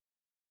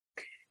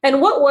 And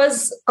what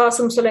was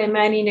Qasem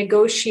Soleimani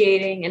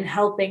negotiating and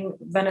helping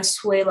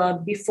Venezuela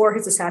before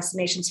his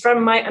assassinations?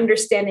 From my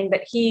understanding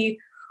that he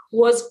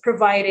was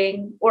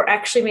providing, or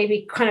actually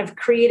maybe kind of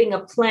creating a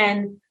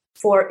plan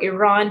for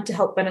Iran to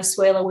help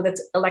Venezuela with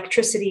its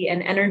electricity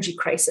and energy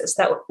crisis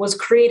that was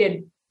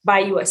created by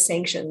U.S.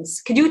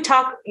 sanctions. Could you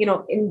talk,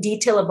 in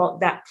detail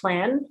about that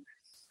plan?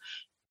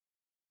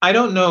 I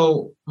don't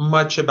know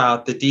much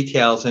about the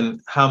details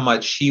and how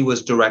much he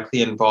was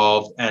directly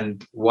involved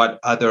and what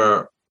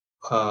other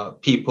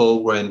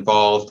people were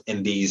involved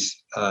in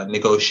these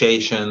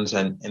negotiations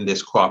and in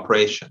this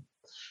cooperation.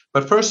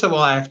 But first of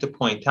all, I have to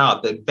point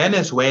out that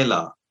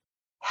Venezuela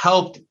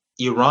helped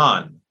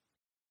Iran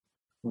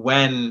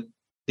when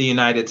the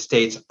United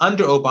States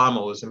under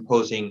Obama was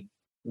imposing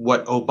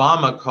what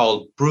Obama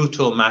called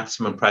brutal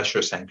maximum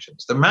pressure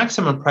sanctions. The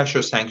maximum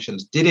pressure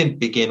sanctions didn't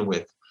begin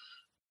with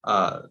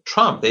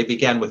Trump, they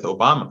began with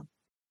Obama.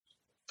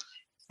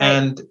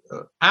 And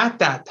at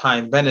that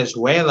time,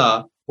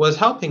 Venezuela was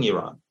helping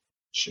Iran.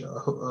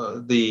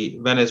 The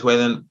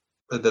Venezuelan,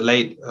 the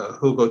late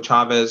Hugo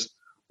Chavez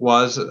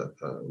was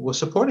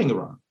supporting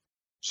Iran.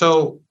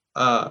 So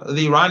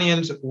the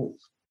Iranians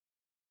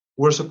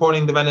were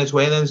supporting the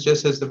Venezuelans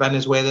just as the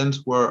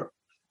Venezuelans were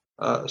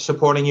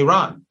supporting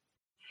Iran.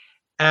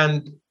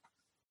 And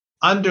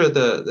under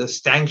the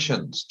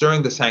sanctions,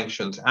 during the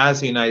sanctions, as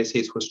the United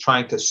States was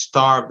trying to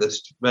starve the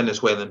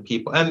Venezuelan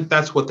people, and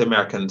that's what the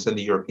Americans and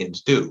the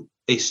Europeans do.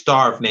 They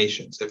starve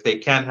nations. If they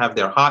can't have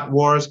their hot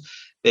wars,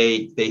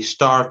 they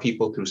starve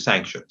people through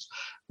sanctions.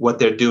 What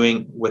they're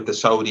doing with the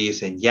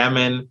Saudis in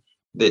Yemen,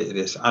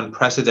 this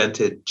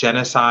unprecedented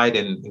genocide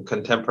in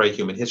contemporary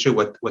human history,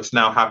 what's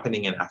now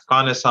happening in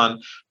Afghanistan,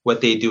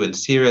 what they do in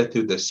Syria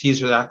through the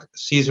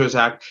Caesars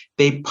Act,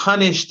 they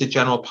punish the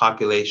general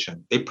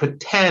population. They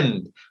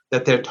pretend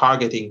that they're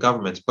targeting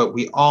governments, but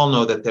we all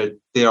know that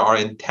they are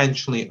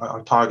intentionally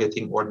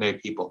targeting ordinary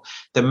people.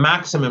 The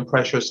maximum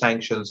pressure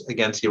sanctions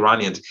against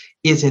Iranians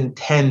is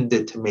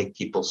intended to make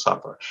people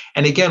suffer.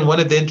 And again, one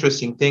of the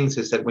interesting things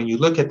is that when you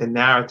look at the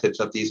narratives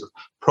of these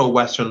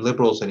pro-Western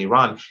liberals in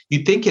Iran,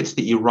 you think it's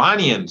the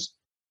Iranians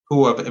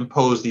who have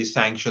imposed these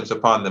sanctions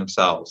upon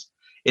themselves.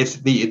 It's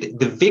the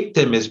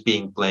victim is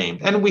being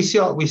blamed. And we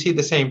see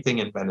the same thing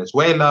in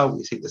Venezuela.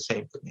 We see the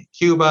same thing in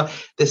Cuba.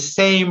 The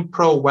same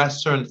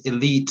pro-Western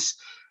elites,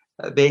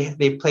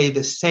 they play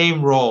the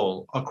same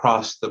role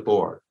across the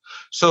board.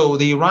 So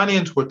the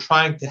Iranians were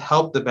trying to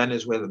help the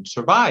Venezuelans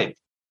survive.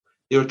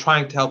 They were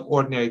trying to help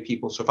ordinary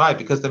people survive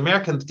because the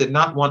Americans did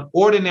not want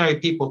ordinary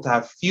people to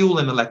have fuel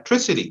and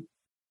electricity.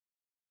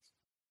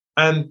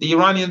 And the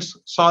Iranians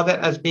saw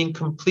that as being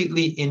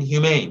completely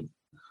inhumane.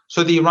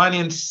 So the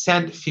Iranians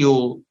sent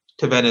fuel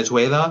to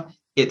Venezuela.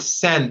 It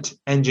sent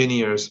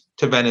engineers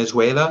to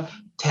Venezuela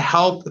to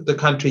help the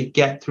country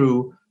get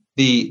through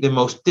the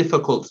most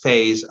difficult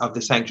phase of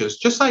the sanctions,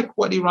 just like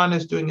what Iran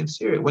is doing in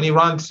Syria. When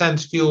Iran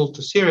sends fuel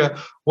to Syria,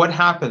 what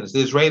happens?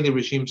 The Israeli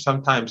regime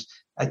sometimes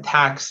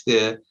attacks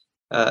the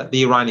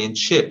Iranian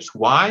ships.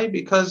 Why?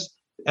 Because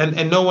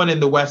and no one in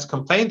the West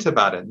complains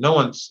about it. No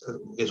one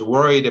is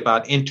worried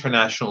about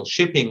international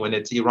shipping when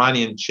it's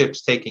Iranian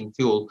ships taking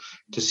fuel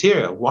to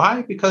Syria.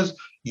 Why? Because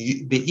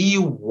the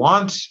EU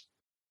wants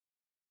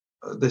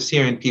the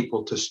Syrian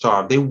people to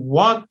starve. They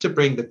want to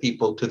bring the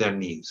people to their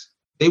knees.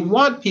 They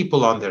want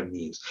people on their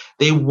knees.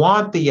 They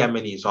want the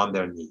Yemenis on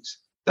their knees.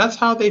 That's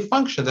how they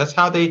function. That's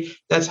how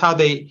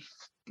they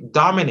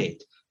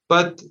dominate.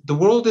 But the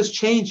world is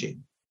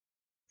changing.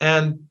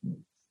 And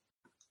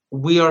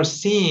we are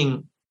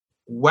seeing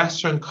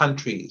Western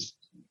countries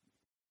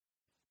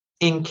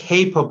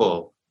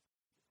incapable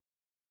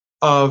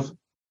of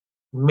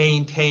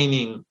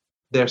maintaining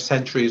their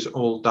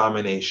centuries-old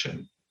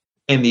domination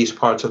in these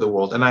parts of the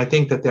world. And I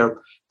think that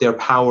their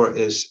power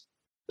is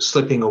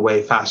slipping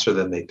away faster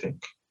than they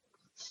think.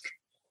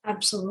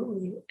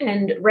 Absolutely.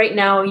 And right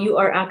now you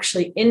are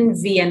actually in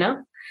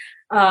Vienna,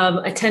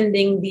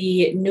 attending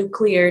the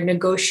nuclear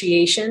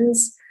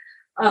negotiations.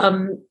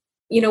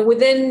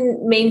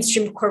 Within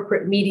mainstream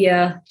corporate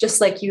media, just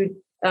like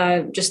you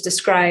just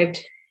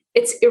described,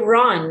 it's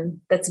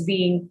Iran that's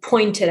being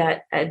pointed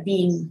at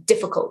being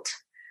difficult,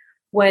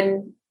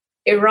 when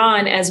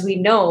Iran, as we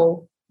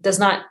know, does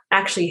not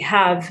actually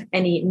have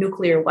any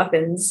nuclear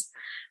weapons.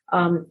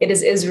 It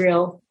is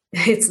Israel.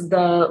 It's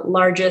the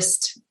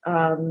largest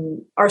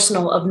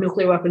arsenal of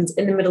nuclear weapons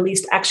in the Middle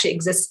East actually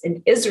exists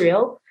in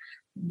Israel.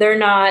 They're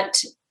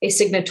not a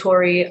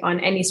signatory on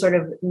any sort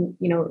of,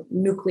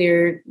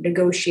 nuclear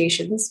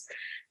negotiations.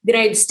 The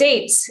United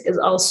States is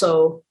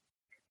also,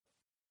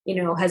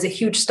 has a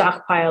huge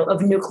stockpile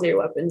of nuclear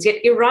weapons.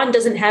 Yet Iran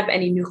doesn't have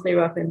any nuclear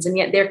weapons, and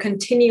yet they're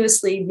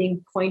continuously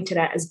being pointed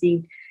at as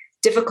being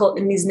difficult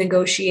in these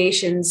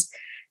negotiations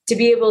to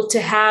be able to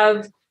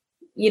have,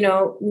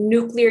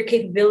 nuclear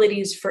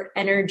capabilities for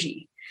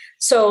energy.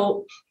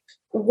 So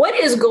what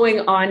is going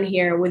on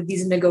here with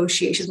these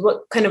negotiations?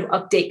 What kind of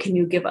update can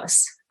you give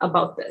us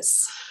about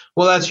this?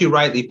 Well, as you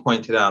rightly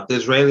pointed out, the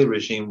Israeli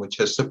regime, which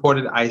has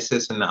supported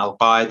ISIS and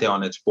Al-Qaeda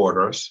on its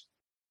borders,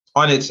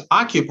 on its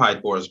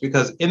occupied borders,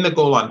 because in the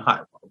Golan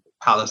Heights,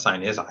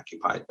 Palestine is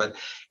occupied, but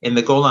in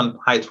the Golan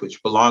Heights,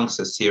 which belongs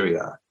to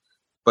Syria,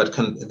 but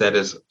that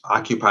is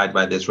occupied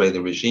by the Israeli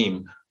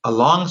regime,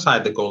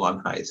 alongside the Golan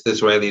Heights, the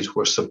Israelis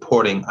were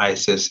supporting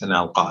ISIS and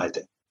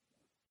Al-Qaeda.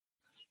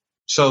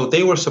 So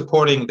they were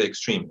supporting the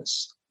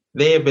extremists.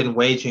 They have been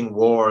waging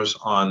wars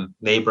on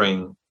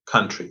neighboring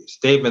countries.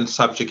 They've been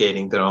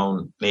subjugating their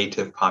own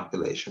native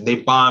population. They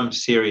bomb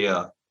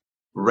Syria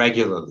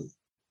regularly.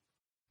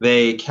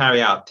 They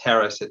carry out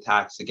terrorist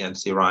attacks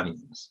against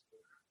Iranians.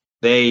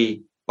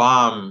 They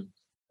bomb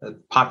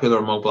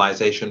popular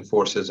mobilization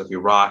forces of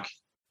Iraq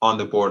on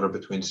the border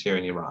between Syria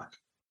and Iraq.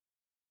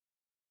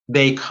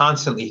 They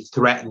constantly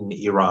threaten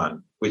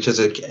Iran, which is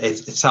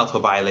itself a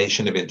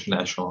violation of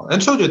international law.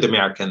 And so do the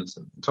Americans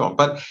and so on.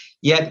 But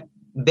yet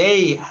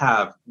they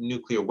have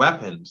nuclear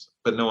weapons,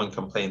 but no one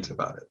complains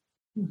about it.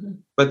 Mm-hmm.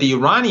 But the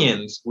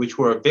Iranians, which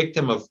were a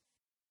victim of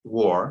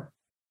war,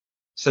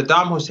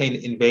 Saddam Hussein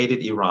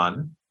invaded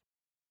Iran.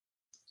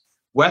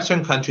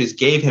 Western countries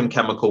gave him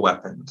chemical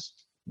weapons,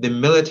 the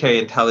military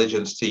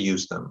intelligence to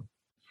use them,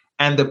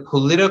 and the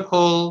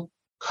political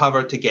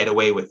cover to get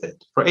away with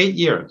it for 8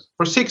 years,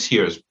 for 6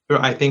 years.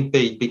 I think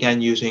they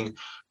began using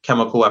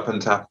chemical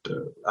weapons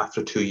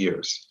after 2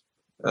 years,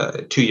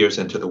 2 years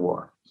into the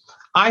war.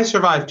 I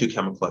survived 2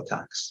 chemical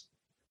attacks.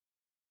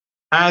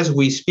 As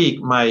we speak,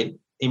 my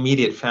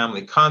immediate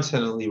family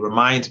constantly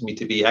reminds me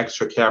to be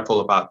extra careful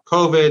about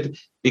COVID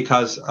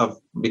because of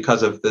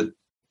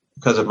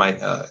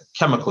my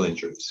chemical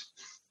injuries,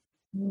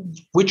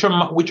 which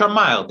are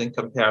mild in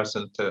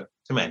comparison to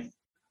many.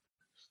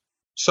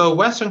 So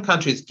Western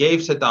countries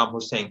gave Saddam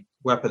Hussein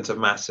weapons of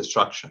mass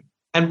destruction.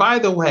 And by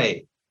the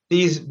way,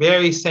 these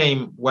very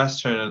same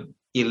Western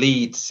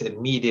elites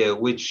and media,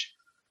 which,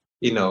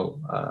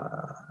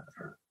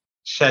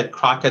 shed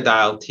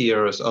crocodile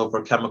tears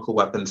over chemical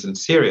weapons in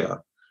Syria,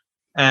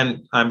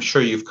 and I'm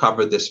sure you've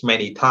covered this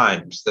many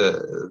times.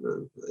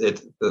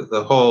 It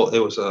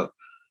was a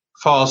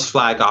false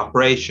flag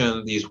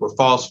operation. These were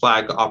false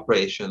flag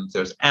operations.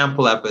 There's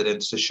ample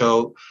evidence to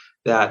show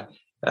that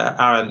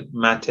Aaron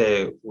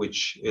Mate,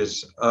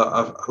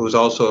 who's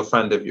also a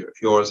friend of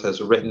yours,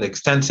 has written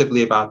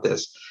extensively about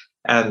this,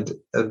 and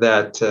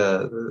that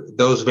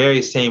those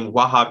very same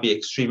Wahhabi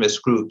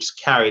extremist groups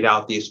carried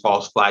out these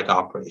false flag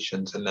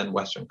operations, and then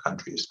Western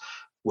countries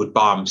would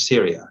bomb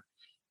Syria.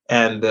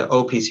 And the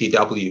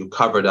OPCW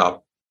covered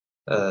up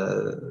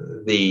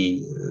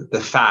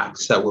the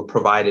facts that were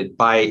provided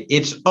by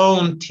its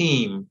own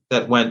team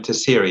that went to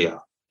Syria,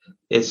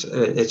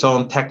 its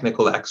own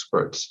technical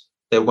experts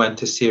that went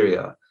to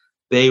Syria.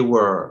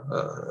 Their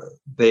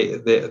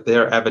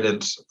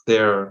evidence,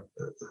 their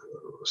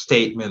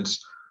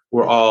statements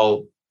were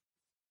all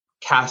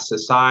cast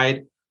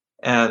aside,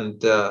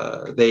 and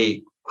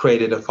they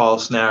created a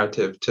false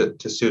narrative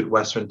to suit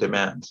Western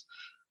demands.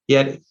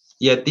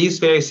 Yet these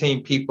very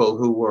same people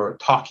who were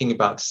talking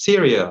about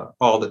Syria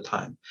all the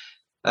time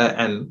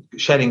and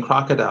shedding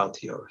crocodile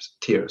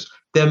tears,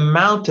 the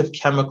amount of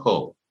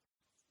chemical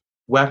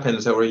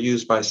weapons that were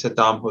used by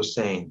Saddam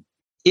Hussein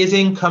is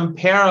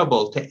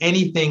incomparable to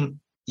anything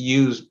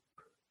used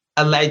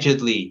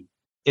allegedly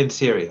in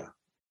Syria.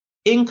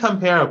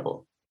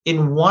 Incomparable.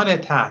 In one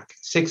attack,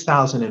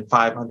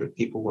 6,500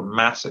 people were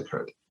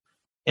massacred.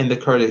 in the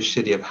Kurdish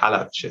city of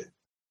Halabja,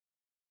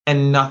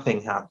 and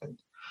nothing happened.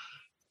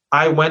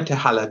 I went to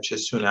Halabja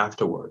soon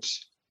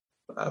afterwards.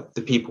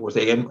 The people were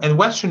taken, and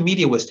Western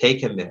media was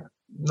taken there.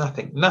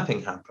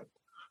 Nothing happened.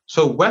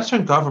 So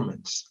Western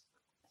governments,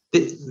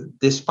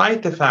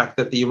 despite the fact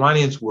that the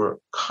Iranians were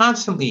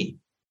constantly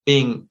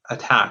being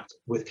attacked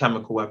with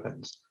chemical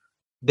weapons,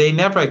 they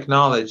never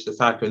acknowledge the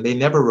fact, and they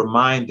never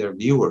remind their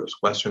viewers,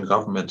 Western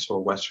governments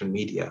or Western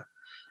media,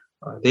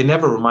 they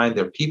never remind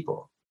their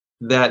people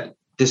that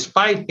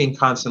despite being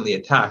constantly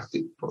attacked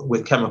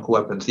with chemical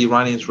weapons, the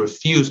Iranians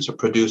refused to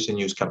produce and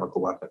use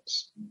chemical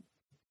weapons.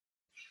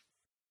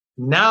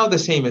 Now the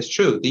same is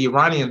true. The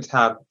Iranians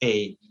have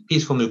a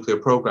peaceful nuclear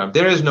program.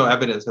 There is no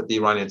evidence that the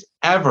Iranians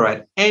ever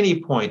at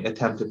any point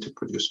attempted to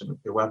produce a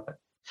nuclear weapon.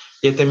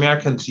 Yet the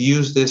Americans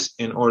use this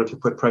in order to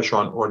put pressure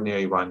on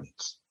ordinary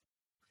Iranians.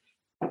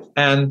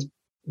 And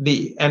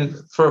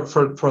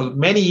for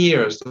many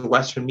years, the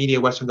Western media,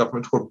 Western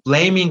governments were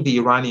blaming the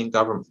Iranian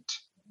government,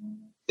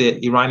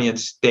 the Iranian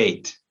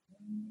state,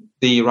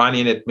 the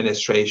Iranian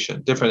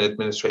administration, different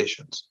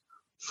administrations,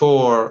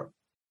 for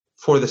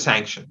the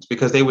sanctions,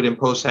 because they would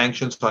impose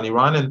sanctions on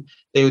Iran and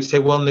they would say,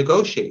 well,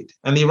 negotiate.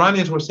 And the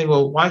Iranians were saying,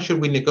 well, why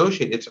should we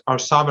negotiate? It's our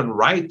sovereign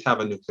right to have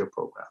a nuclear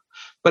program.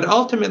 But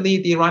ultimately,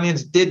 the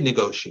Iranians did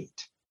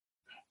negotiate,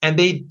 and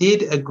they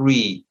did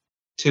agree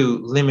to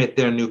limit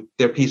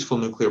their peaceful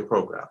nuclear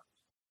program.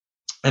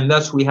 And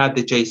thus we had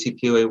the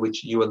JCPOA,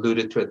 which you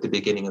alluded to at the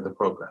beginning of the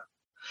program.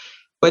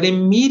 But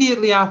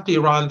immediately after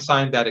Iran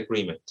signed that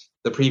agreement,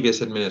 the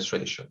previous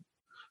administration,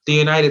 the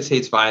United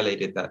States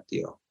violated that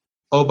deal.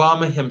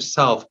 Obama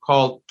himself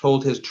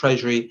told his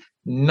treasury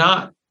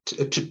not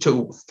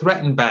to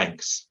threaten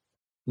banks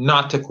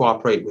not to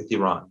cooperate with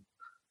Iran.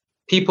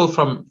 People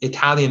from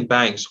Italian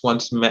banks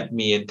once met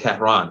me in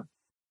Tehran,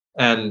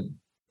 and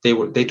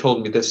they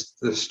told me this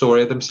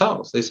story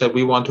themselves. They said,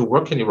 we want to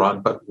work in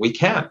Iran, but we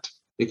can't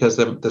because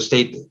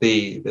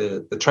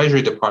the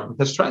Treasury Department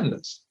has threatened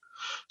us.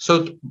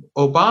 So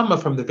Obama,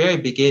 from the very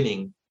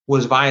beginning,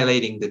 was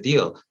violating the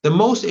deal. The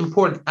most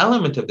important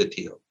element of the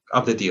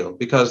deal,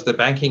 because the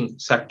banking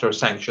sector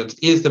sanctions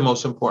is the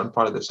most important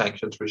part of the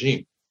sanctions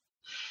regime.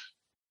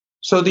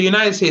 So the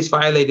United States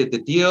violated the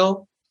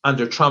deal.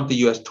 Under Trump, the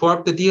U.S. tore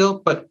up the deal.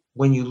 But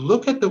when you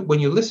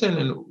listen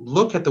and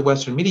look at the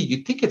Western media, you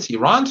think it's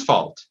Iran's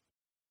fault.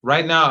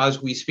 Right now,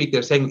 as we speak,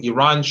 they're saying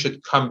Iran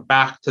should come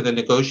back to the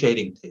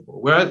negotiating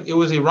table, whereas it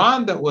was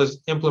Iran that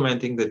was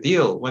implementing the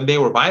deal when they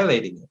were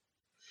violating it.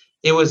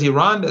 It was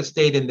Iran that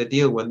stayed in the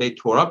deal when they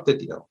tore up the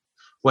deal.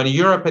 When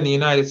Europe and the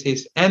United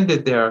States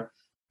ended their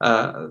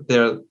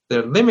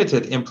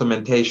limited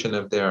implementation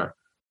of their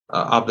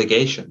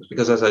obligations,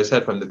 because as I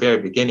said from the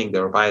very beginning, they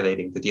were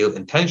violating the deal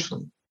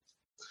intentionally.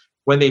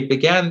 When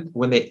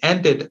they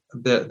ended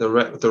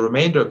the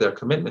remainder of their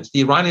commitments,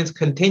 the Iranians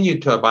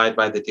continued to abide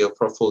by the deal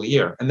for a full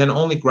year, and then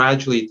only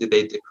gradually did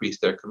they decrease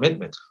their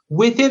commitments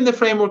within the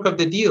framework of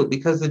the deal,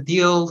 because the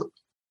deal,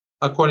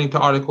 according to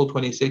Article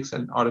 26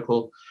 and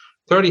Article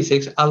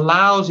 36,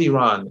 allows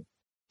Iran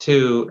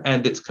to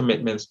end its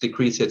commitments,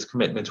 decrease its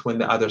commitments when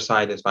the other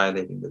side is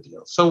violating the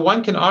deal. So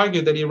one can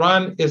argue that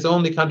Iran is the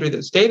only country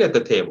that stayed at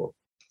the table.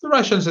 The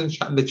Russians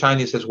and the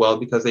Chinese as well,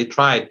 because they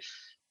tried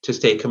to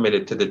stay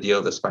committed to the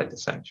deal despite the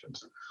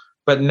sanctions.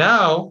 But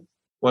now,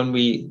 when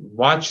we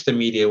watch the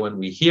media, when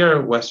we hear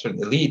Western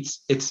elites,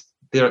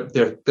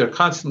 they're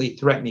constantly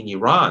threatening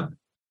Iran.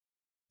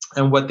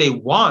 And what they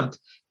want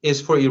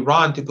is for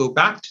Iran to go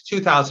back to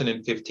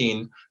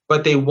 2015,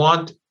 but they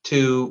want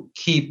to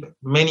keep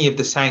many of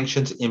the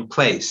sanctions in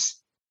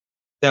place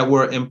that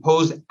were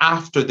imposed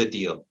after the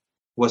deal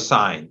was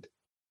signed.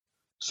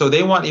 So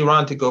they want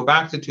Iran to go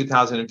back to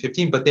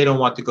 2015, but they don't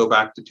want to go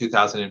back to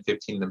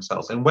 2015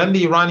 themselves. And when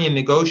the Iranian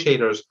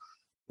negotiators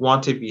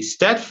want to be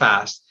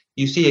steadfast,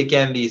 you see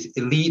again these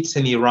elites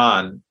in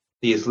Iran,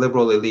 these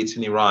liberal elites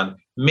in Iran,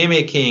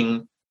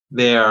 mimicking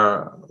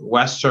their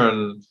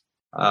Western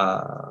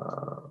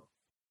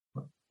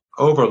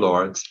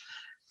overlords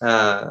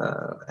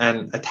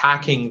and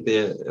attacking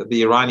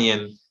the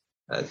Iranian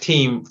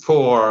team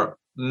for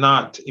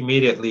not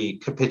immediately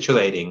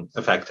capitulating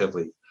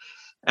effectively.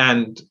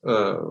 And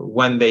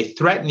when they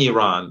threaten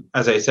Iran,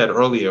 as I said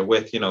earlier,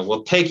 with,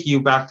 we'll take you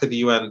back to the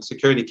UN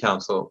Security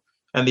Council,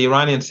 and the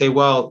Iranians say,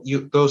 well,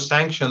 those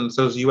sanctions,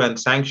 those UN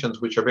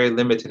sanctions, which are very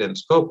limited in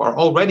scope, are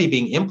already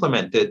being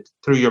implemented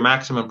through your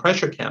maximum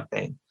pressure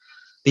campaign.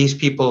 These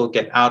people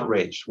get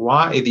outraged.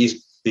 Why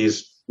these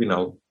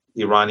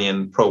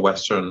Iranian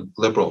pro-Western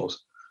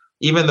liberals?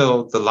 Even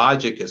though the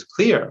logic is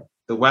clear,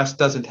 the West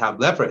doesn't have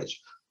leverage,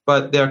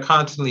 but they're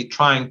constantly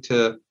trying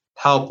to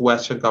help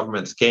Western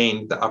governments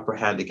gain the upper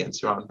hand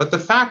against Iran. But the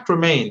fact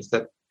remains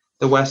that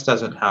the West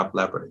doesn't have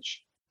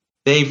leverage.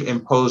 They've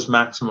imposed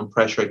maximum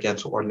pressure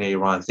against ordinary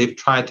Iranians. They've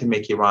tried to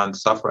make Iran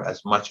suffer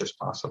as much as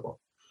possible.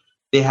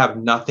 They have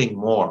nothing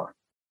more.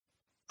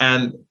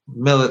 And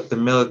the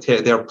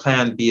military, their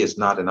plan B is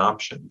not an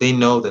option. They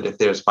know that if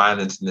there's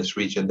violence in this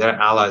region, their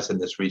allies in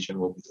this region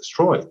will be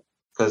destroyed,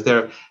 because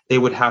they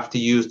would have to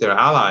use their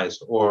allies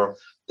or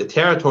the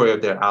territory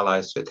of their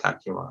allies to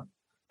attack Iran.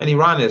 And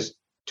Iran is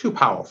too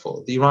powerful.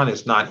 Iran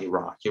is not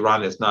Iraq.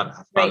 Iran is not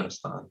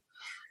Afghanistan. Right.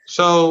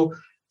 So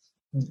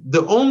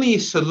the only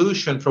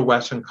solution for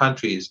Western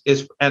countries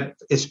is, and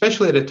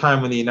especially at a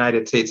time when the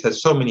United States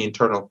has so many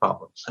internal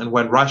problems and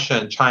when Russia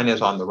and China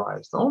is on the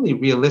rise, the only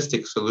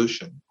realistic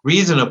solution,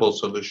 reasonable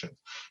solution,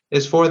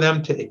 is for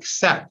them to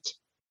accept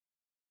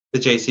the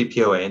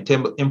JCPOA and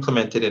to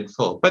implement it in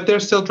full. But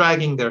they're still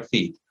dragging their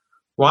feet.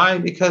 Why?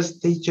 Because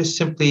they just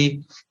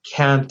simply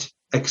can't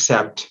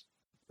accept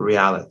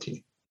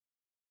reality.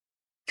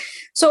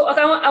 So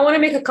I want to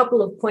make a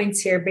couple of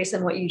points here based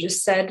on what you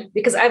just said,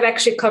 because I've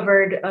actually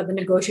covered the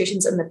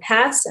negotiations in the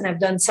past, and I've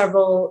done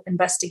several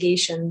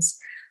investigations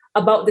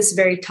about this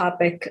very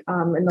topic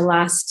in the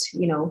last,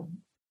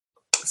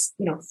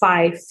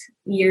 5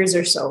 years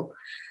or so.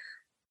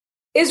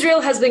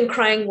 Israel has been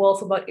crying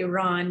wolf about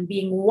Iran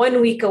being 1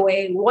 week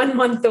away, 1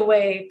 month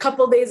away, a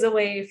couple days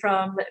away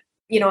from,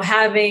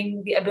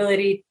 having the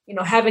ability,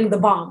 having the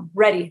bomb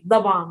ready,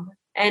 the bomb.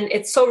 And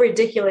it's so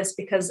ridiculous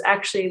because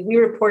actually we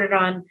reported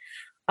on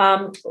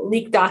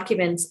leaked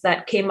documents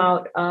that came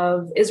out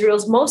of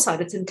Israel's Mossad,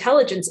 its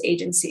intelligence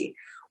agency,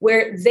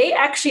 where they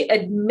actually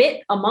admit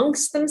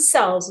amongst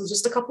themselves, it was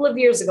just a couple of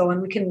years ago,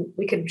 and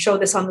we can show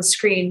this on the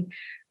screen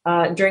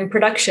during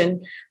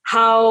production,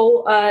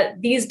 how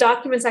these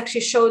documents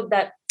actually showed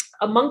that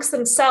amongst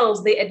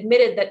themselves, they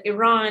admitted that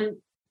Iran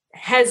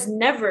has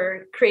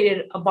never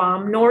created a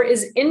bomb, nor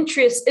is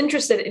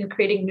interested in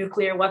creating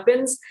nuclear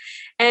weapons,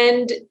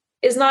 and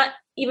is not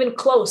even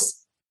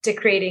close to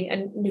creating a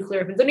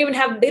nuclear weapon. They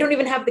don't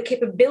even have the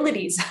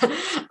capabilities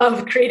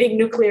of creating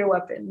nuclear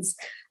weapons.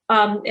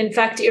 In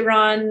fact,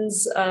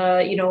 Iran's,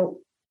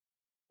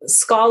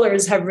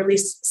 scholars have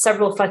released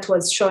several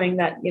fatwas showing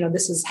that,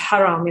 this is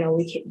haram,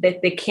 that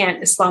they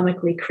can't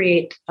Islamically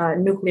create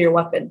nuclear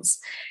weapons.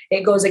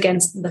 It goes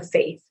against the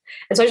faith.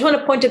 And so I just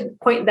want to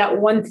point that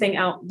one thing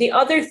out. The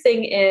other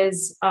thing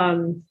is,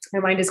 my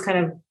mind is kind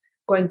of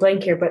going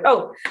blank here, but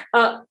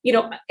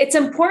it's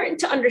important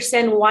to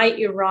understand why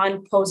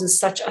Iran poses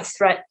such a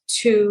threat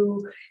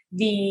to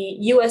the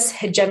U.S.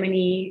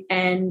 hegemony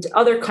and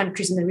other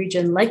countries in the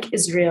region like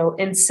Israel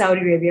and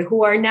Saudi Arabia,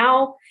 who are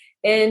now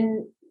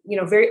in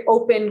very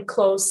open,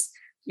 close,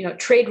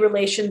 trade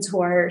relations,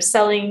 who are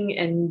selling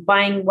and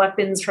buying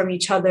weapons from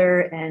each other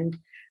and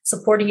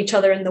supporting each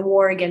other in the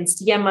war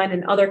against Yemen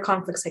and other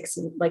conflicts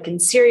like in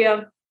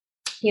Syria.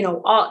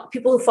 All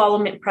people who follow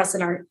Mint Press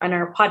and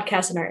our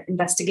podcast and our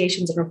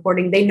investigations and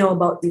reporting, they know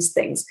about these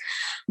things.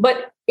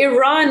 But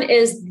Iran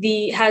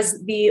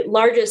has the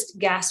largest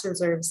gas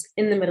reserves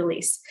in the Middle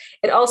East.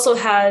 It also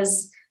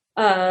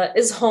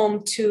is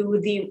home to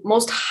the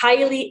most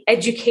highly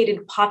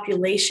educated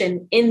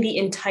population in the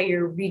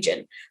entire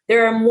region.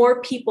 There are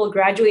more people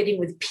graduating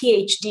with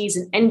PhDs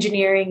in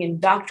engineering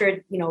and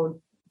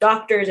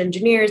doctors,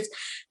 engineers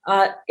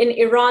in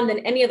Iran than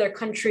any other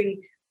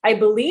country, I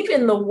believe,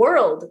 in the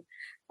world.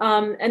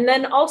 And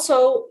then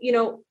also,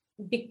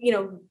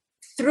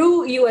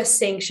 through U.S.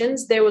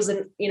 sanctions, there was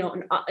an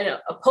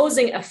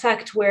opposing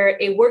effect where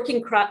a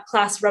working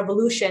class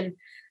revolution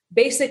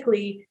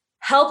basically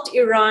helped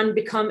Iran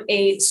become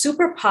a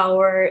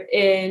superpower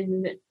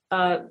in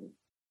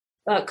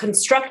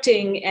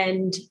constructing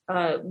and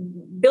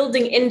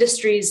building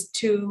industries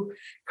to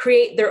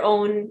create their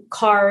own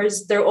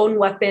cars, their own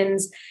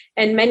weapons,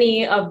 and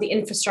many of the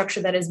infrastructure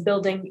that is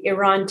building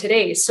Iran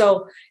today.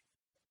 So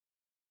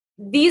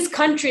these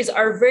countries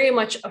are very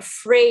much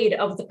afraid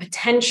of the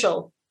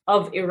potential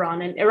of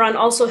Iran. And Iran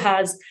also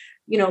has,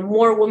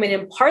 more women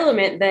in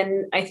parliament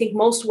than I think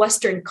most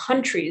Western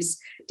countries,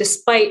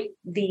 despite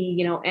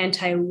the,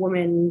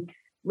 anti-woman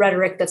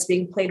rhetoric that's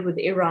being played with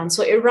Iran.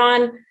 So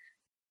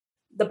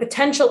the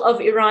potential of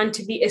Iran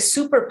to be a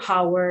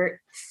superpower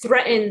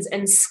threatens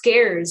and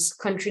scares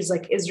countries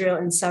like Israel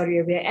and Saudi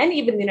Arabia and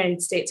even the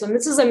United States. And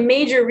this is a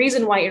major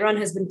reason why Iran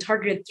has been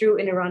targeted through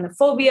an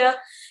Iranophobia,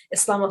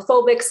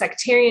 Islamophobic,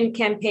 sectarian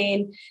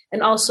campaign,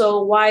 and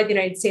also why the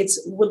United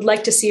States would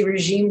like to see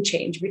regime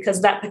change,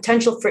 because that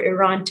potential for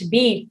Iran to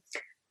be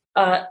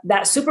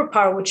that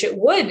superpower, which it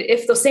would,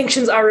 if those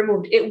sanctions are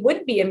removed, it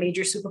would be a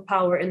major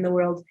superpower in the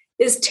world,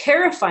 is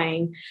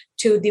terrifying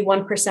to the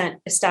 1%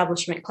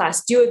 establishment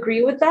class. Do you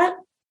agree with that?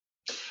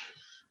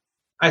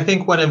 I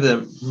think one of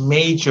the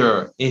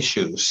major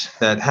issues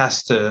that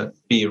has to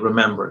be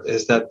remembered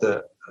is that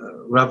the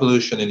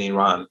revolution in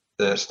Iran,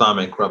 the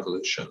Islamic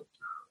revolution,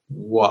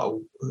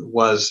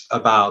 was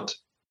about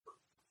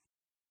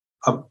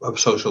of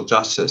social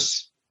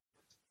justice,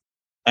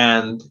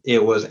 and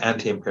it was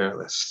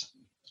anti-imperialist.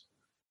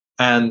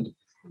 And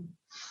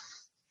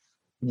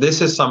this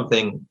is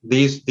something,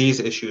 these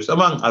issues,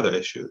 among other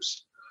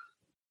issues,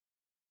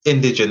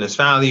 indigenous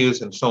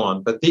values and so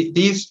on, but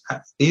these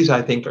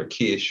I think are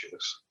key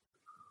issues.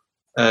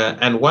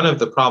 And one of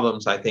the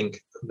problems I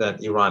think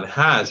that Iran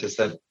has is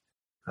that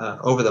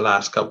over the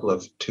last couple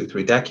of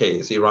 2-3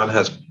 decades, Iran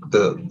has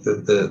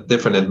the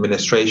different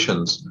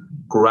administrations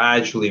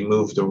gradually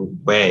moved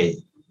away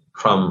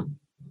from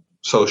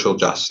social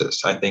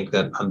justice. I think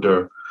that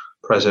under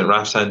President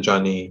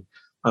Rafsanjani,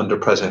 under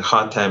President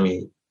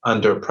Khatami,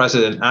 under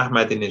President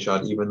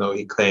Ahmadinejad, even though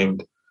he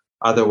claimed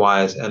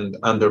otherwise, and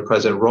under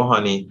President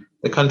Rouhani,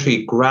 the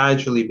country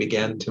gradually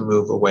began to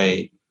move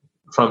away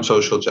from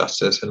social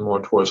justice and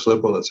more towards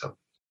liberalism.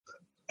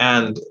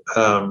 And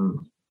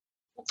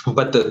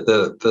but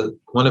the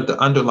one of the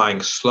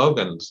underlying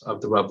slogans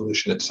of the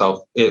revolution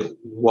itself, it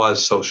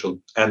was social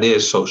and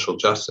is social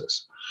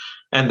justice.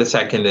 And the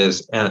second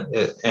is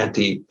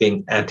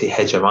being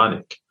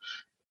anti-hegemonic.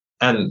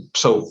 And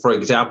so, for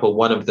example,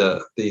 one of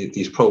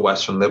these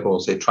pro-Western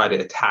liberals, they try to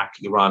attack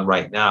Iran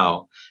right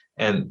now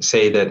and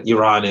say that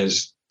Iran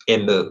is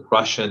in the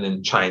Russian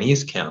and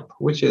Chinese camp,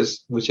 which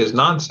is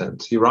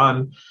nonsense.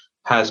 Iran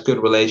has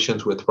good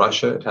relations with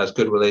Russia. It has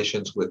good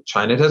relations with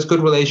China. It has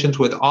good relations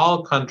with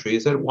all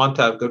countries that want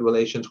to have good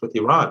relations with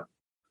Iran.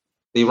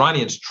 The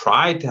Iranians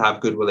tried to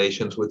have good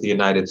relations with the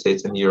United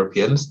States and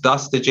Europeans,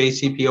 thus the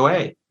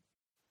JCPOA.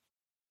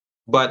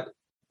 But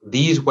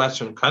these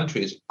Western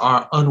countries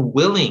are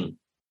unwilling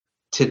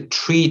to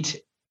treat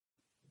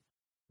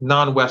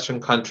non-Western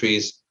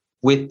countries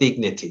with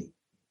dignity.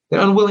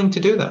 They're unwilling to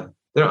do that.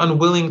 They're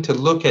unwilling to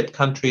look at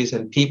countries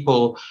and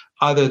people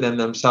other than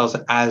themselves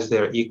as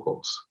their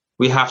equals.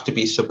 We have to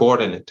be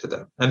subordinate to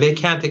them, and they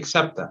can't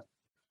accept that.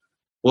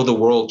 Will the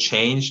world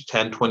change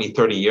 10, 20,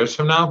 30 years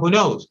from now? Who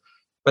knows?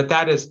 But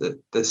that is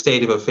the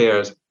state of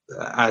affairs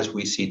as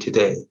we see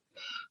today.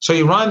 So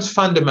Iran's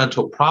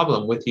fundamental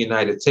problem with the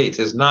United States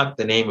is not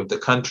the name of the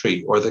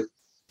country or the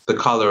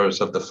colors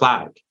of the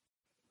flag.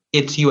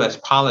 It's U.S.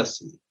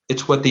 policy.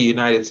 It's what the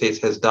United States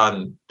has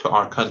done to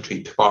our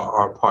country, to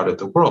our part of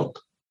the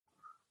world.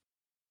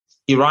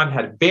 Iran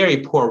had very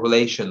poor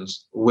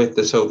relations with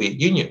the Soviet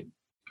Union,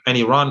 and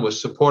Iran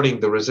was supporting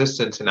the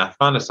resistance in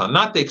Afghanistan,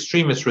 not the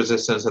extremist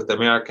resistance that the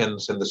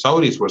Americans and the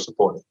Saudis were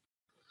supporting,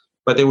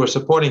 but they were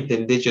supporting the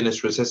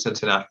indigenous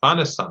resistance in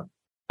Afghanistan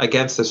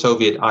against the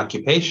Soviet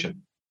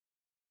occupation.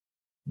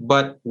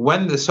 But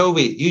when the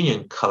Soviet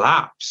Union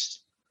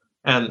collapsed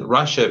and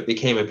Russia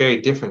became a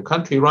very different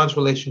country, Iran's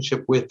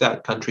relationship with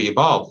that country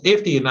evolved.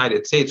 If the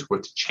United States were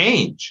to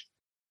change,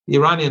 the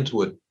Iranians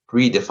would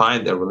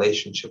redefine their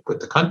relationship with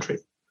the country.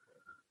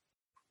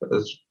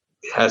 It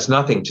has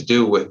nothing to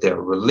do with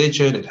their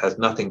religion. It has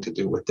nothing to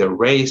do with their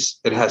race.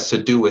 It has to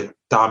do with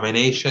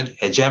domination,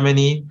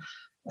 hegemony,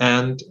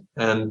 and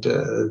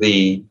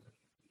the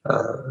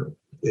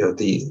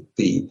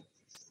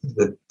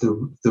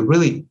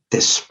really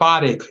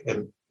despotic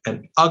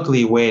and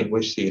ugly way in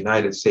which the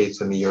United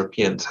States and the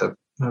Europeans have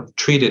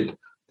treated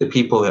the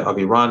people of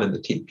Iran and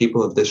the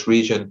people of this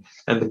region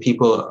and the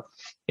people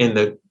in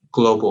the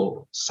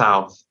global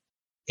South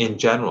in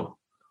general.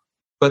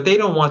 But they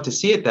don't want to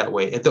see it that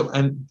way.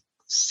 And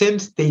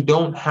since they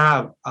don't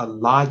have a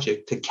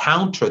logic to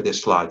counter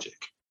this logic,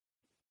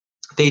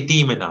 they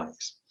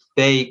demonize,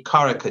 they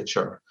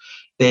caricature,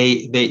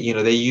 they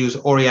use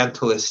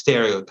Orientalist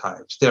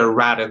stereotypes. They're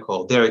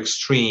radical, they're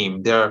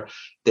extreme, they're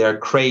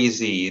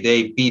crazy,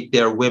 they beat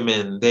their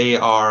women, they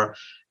are,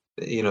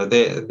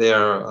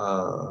 they're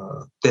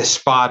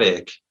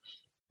despotic.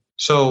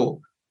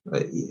 So,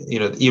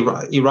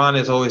 Iran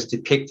is always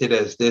depicted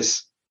as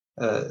this.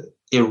 And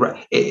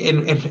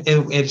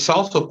it's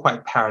also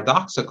quite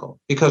paradoxical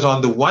because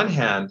on the one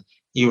hand,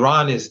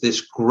 Iran is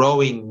this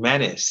growing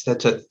menace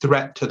that's a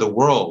threat to the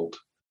world.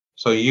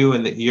 So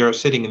you're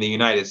sitting in the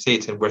United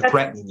States and we're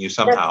threatening you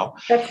somehow.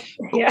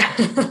 Yeah.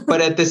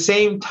 But at the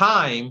same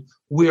time,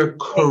 we're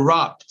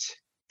corrupt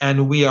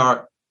and we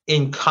are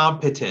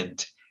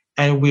incompetent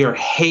and we are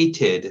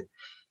hated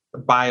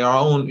by our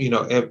own,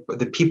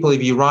 the people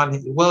of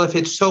Iran. Well, if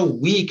it's so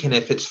weak and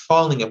if it's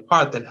falling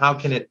apart, then how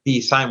can it be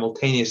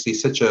simultaneously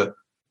such a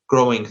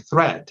growing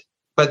threat?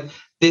 But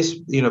this,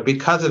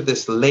 because of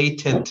this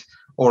latent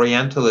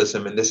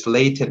Orientalism and this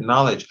latent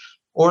knowledge,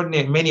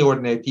 many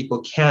ordinary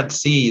people can't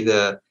see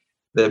the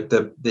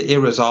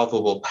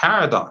irresolvable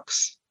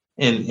paradox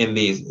in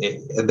these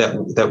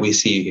that we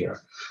see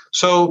here.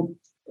 So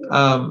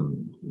the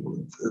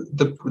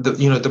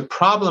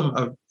problem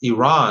of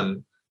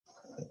Iran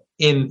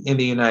in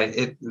the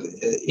United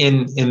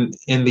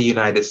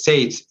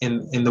States,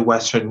 in the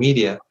Western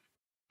media,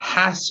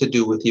 has to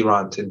do with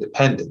Iran's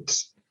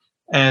independence,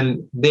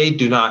 and they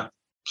do not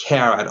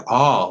care at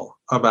all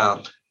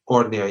about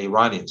ordinary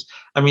Iranians.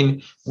 I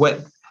mean,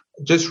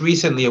 just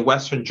recently a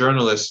Western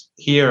journalist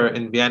here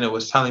in Vienna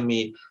was telling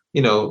me,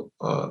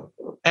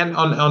 and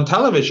on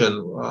television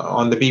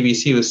on the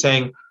BBC was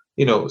saying,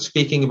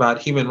 speaking about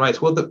human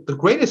rights. Well, the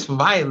greatest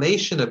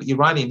violation of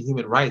Iranian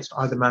human rights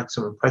are the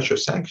maximum pressure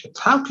sanctions.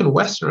 How can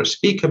Westerners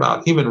speak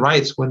about human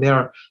rights when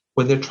they're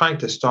trying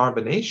to starve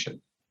a nation?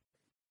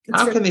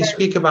 How can they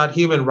speak about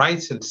human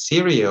rights in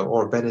Syria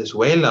or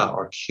Venezuela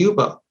or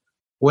Cuba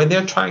when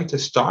they're trying to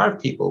starve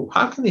people?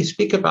 How can they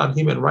speak about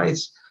human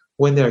rights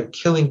when they're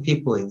killing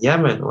people in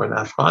Yemen or in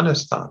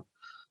Afghanistan?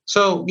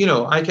 So,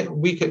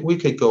 we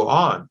could go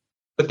on,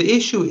 but the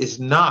issue is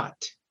not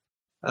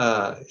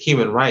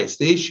human rights.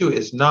 The issue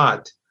is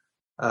not,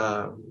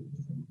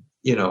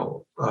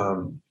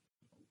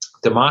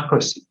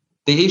 democracy.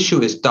 The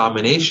issue is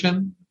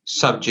domination,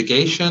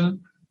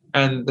 subjugation,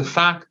 And the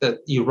fact that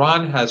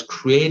Iran has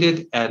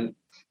created an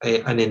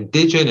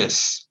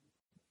indigenous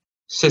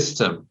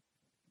system,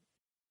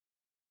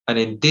 an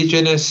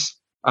indigenous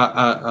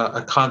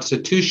a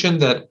constitution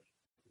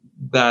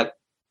that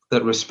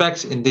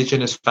respects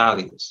indigenous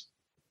values,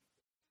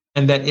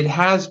 and that it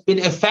has been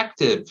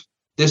effective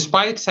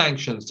despite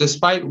sanctions,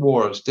 despite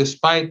wars,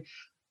 despite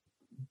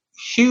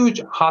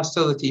huge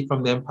hostility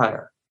from the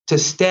empire, to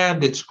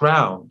stand its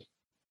ground.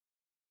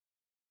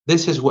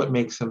 This is what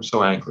makes them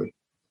so angry.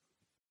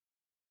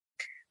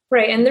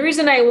 Right. And the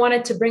reason I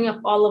wanted to bring up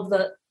all of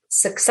the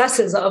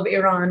successes of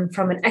Iran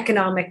from an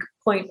economic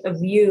point of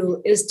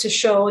view is to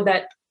show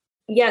that,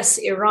 yes,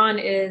 Iran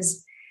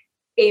is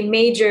a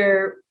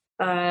major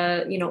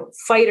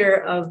fighter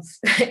of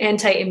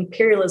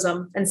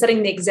anti-imperialism and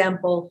setting the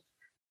example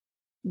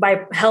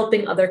by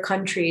helping other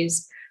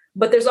countries.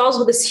 But there's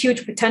also this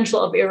huge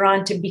potential of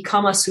Iran to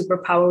become a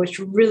superpower, which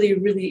really,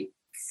 really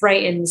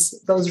frightens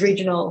those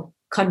regional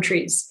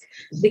countries,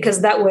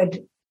 because that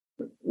would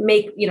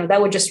make,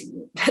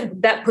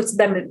 that puts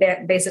them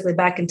basically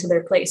back into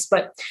their place.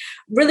 But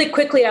really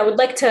quickly, I would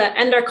like to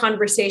end our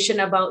conversation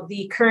about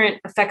the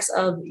current effects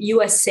of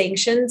US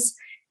sanctions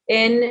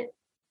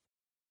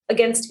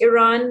against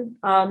Iran,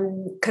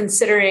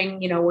 considering,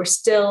 we're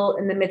still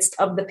in the midst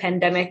of the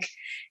pandemic.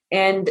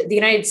 And the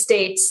United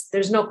States,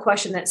 there's no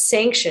question that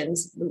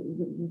sanctions,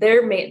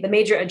 the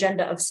major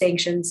agenda of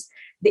sanctions,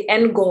 the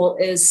end goal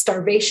is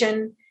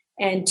starvation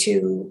and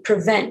to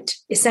prevent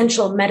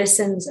essential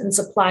medicines and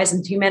supplies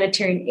and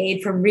humanitarian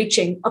aid from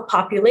reaching a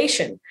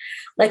population,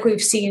 like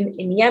we've seen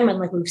in Yemen,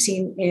 like we've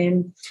seen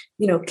in,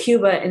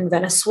 Cuba and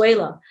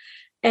Venezuela.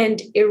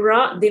 And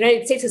Iran, the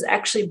United States has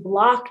actually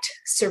blocked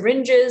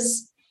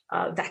syringes,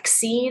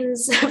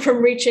 vaccines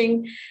from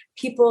reaching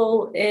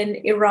people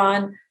in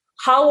Iran.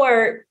 How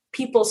are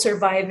people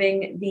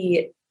surviving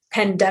the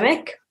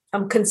pandemic?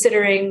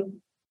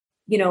 Considering,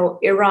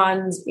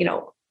 Iran's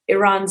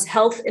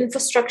health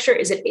infrastructure,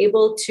 is it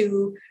able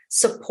to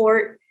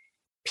support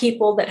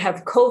people that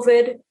have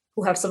COVID,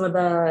 who have some of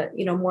the,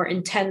 more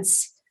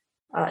intense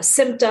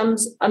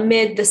symptoms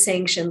amid the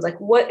sanctions? Like,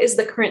 what is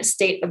the current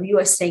state of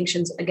US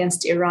sanctions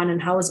against Iran,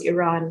 and how is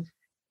Iran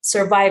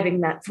surviving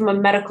that from a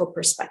medical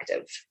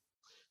perspective?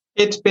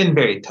 It's been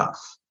very tough.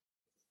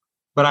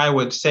 But I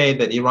would say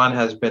that Iran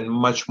has been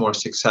much more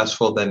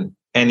successful than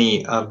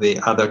any of the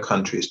other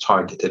countries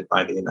targeted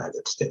by the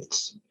United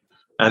States.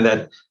 And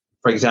that,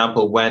 for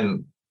example,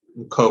 when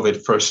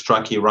COVID first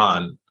struck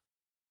Iran,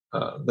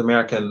 the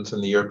Americans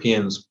and the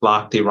Europeans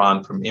blocked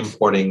Iran from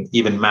importing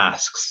even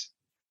masks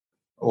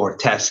or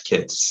test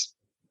kits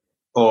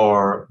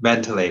or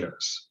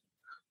ventilators.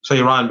 So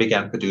Iran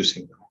began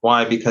producing them.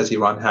 Why? Because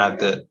Iran had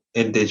the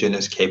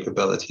indigenous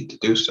capability to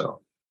do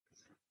so.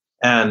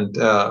 And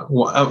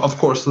of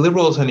course,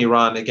 liberals in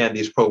Iran, again,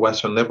 these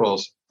pro-Western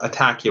liberals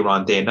attack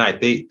Iran day and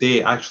night.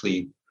 They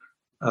actually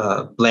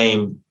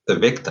blame the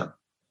victim.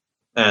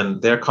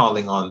 And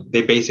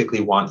they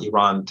basically want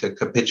Iran to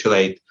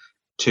capitulate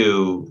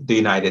to the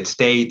United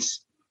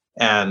States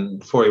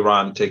and for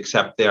Iran to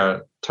accept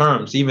their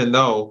terms, even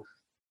though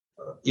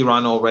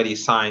Iran already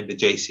signed the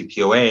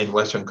JCPOA and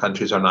Western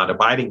countries are not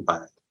abiding by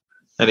it.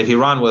 And if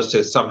Iran was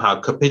to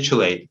somehow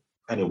capitulate,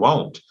 and it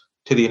won't,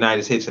 to the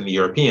United States and the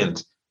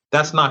Europeans,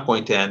 that's not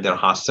going to end their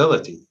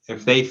hostility.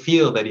 If they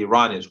feel that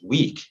Iran is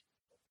weak,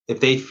 if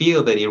they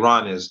feel that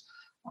Iran is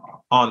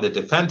on the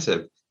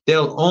defensive,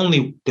 they'll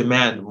only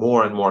demand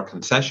more and more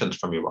concessions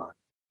from Iran.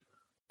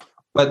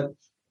 But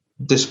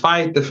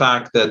despite the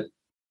fact that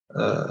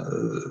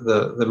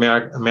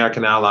the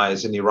American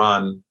allies in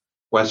Iran,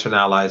 Western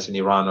allies in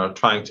Iran, are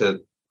trying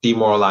to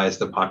demoralize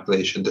the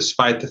population,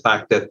 despite the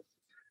fact that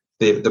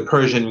the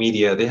Persian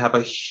media, they have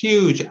a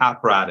huge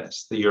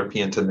apparatus, the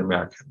Europeans and the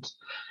Americans,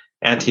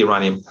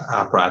 anti-Iranian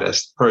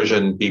apparatus,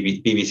 Persian,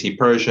 BBC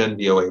Persian,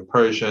 VOA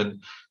Persian,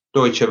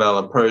 Deutsche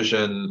Welle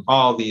Persian,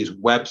 all these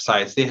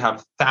websites. They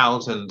have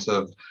thousands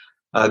of,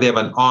 they have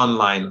an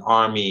online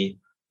army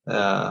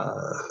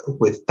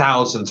with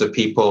thousands of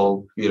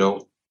people,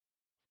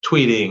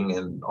 tweeting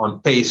and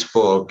on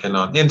Facebook and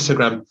on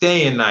Instagram,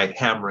 day and night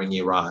hammering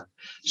Iran.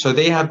 So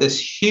they have this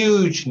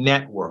huge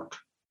network,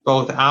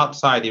 both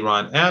outside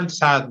Iran and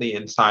sadly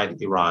inside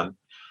Iran,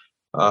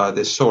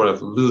 this sort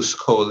of loose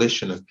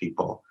coalition of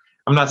people.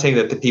 I'm not saying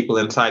that the people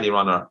inside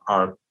Iran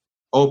are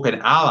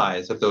open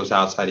allies of those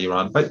outside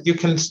Iran, but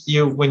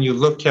when you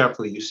look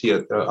carefully, you see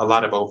a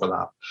lot of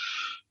overlap.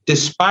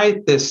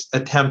 Despite this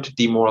attempt to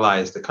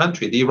demoralize the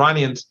country, the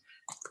Iranians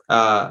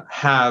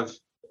have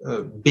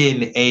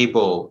been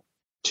able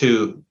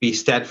to be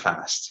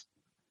steadfast,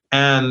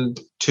 and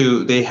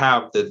they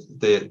have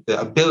the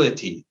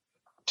ability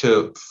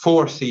to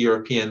force the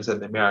Europeans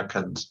and the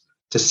Americans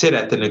to sit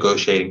at the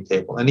negotiating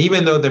table. And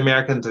even though the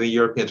Americans and the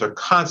Europeans are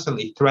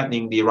constantly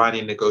threatening the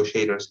Iranian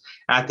negotiators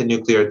at the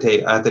nuclear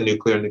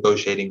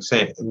negotiations,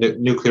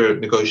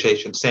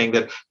 saying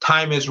that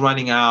time is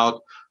running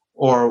out,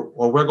 or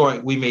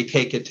we may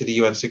take it to the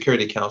UN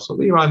Security Council,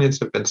 the Iranians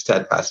have been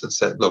steadfast and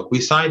said, look, we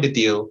signed a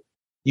deal,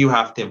 you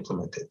have to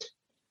implement it.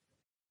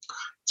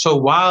 So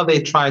while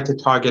they try to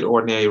target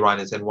ordinary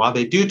Iranians, and while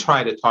they do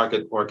try to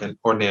target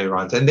ordinary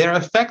Iranians, and they're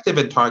effective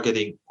in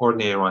targeting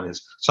ordinary Iranians,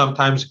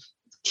 sometimes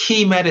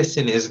key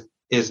medicine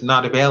is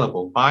not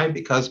available. Why?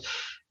 Because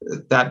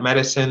that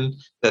medicine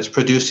that's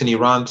produced in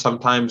Iran,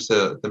 sometimes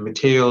the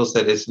materials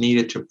that is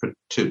needed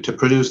to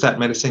produce that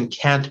medicine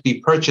can't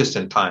be purchased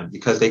in time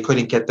because they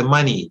couldn't get the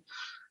money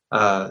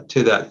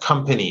to that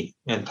company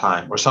in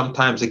time. Or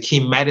sometimes the key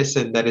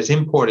medicine that is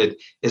imported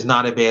is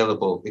not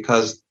available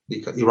because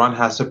Iran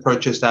has to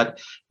purchase that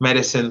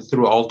medicine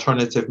through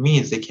alternative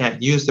means. They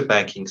can't use the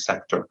banking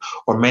sector,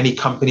 or many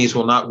companies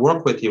will not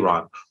work with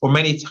Iran, or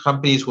many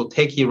companies will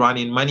take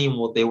Iranian money and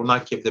they will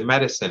not give the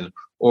medicine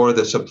or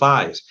the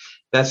supplies.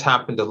 That's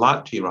happened a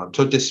lot to Iran.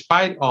 So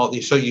despite all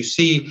these, so you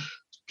see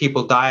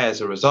people die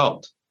as a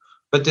result.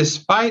 But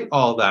despite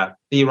all that,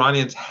 the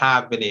Iranians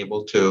have been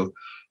able to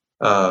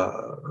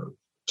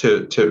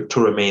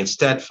remain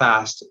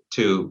steadfast,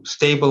 to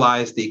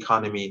stabilize the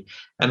economy.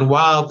 And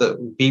while the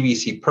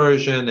BBC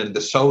Persian and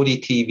the Saudi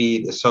TV,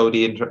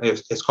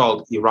 it's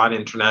called Iran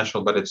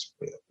International, but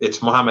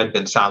it's Mohammed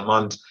bin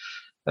Salman's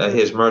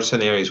his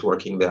mercenaries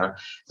working there.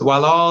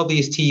 While all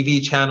these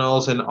TV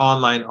channels and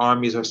online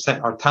armies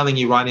are telling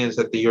Iranians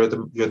that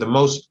you're the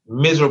most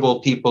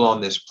miserable people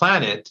on this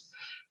planet,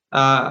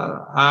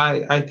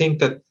 I think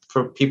that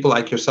for people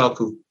like yourself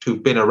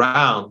who've been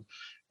around,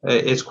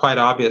 it's quite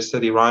obvious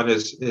that Iran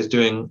is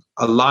doing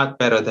a lot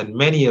better than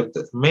many of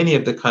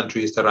the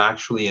countries that are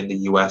actually in the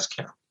U.S.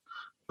 camp.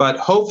 But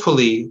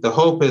hopefully, the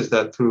hope is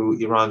that through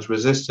Iran's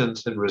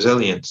resistance and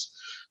resilience,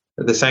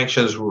 the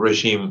sanctions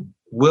regime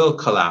will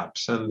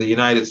collapse, and the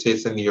United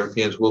States and the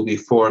Europeans will be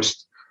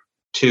forced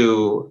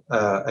to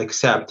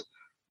accept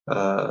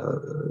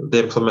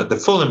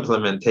the full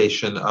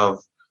implementation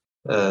of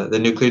the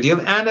nuclear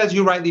deal. And as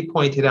you rightly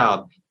pointed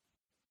out,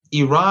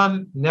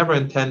 Iran never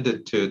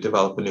intended to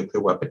develop a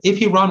nuclear weapon.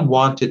 If Iran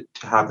wanted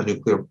to have a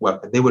nuclear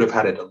weapon, they would have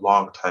had it a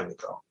long time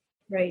ago.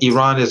 Right.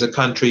 Iran is a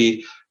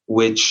country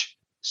which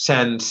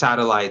sends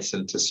satellites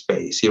into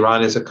space.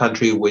 Iran is a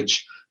country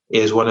which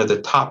is one of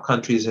the top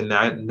countries in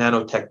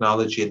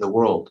nanotechnology in the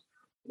world,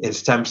 in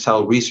stem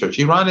cell research.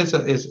 Iran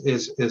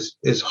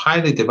is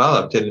highly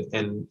developed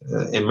in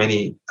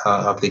many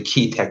of the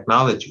key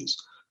technologies.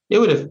 It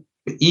would have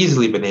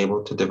easily been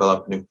able to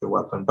develop a nuclear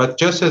weapon, but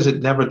just as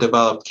it never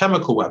developed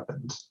chemical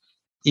weapons,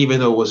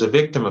 even though it was a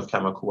victim of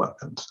chemical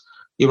weapons,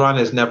 Iran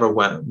has never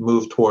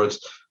moved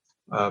towards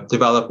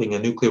developing a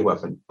nuclear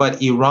weapon.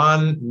 But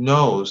Iran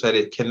knows that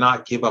it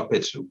cannot give up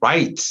its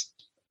rights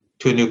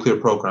to a nuclear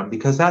program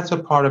because that's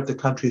a part of the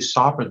country's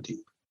sovereignty.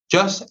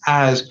 Just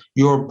as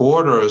your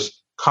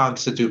borders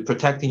constitute,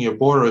 protecting your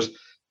borders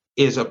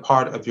is a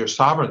part of your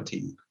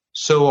sovereignty,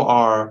 so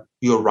are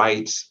your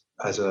rights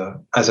as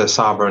a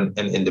sovereign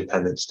and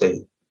independent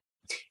state.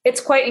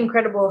 It's quite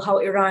incredible how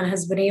Iran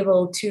has been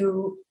able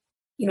to,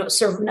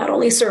 not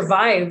only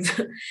survive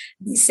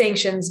these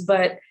sanctions,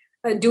 but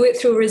do it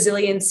through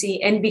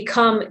resiliency and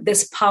become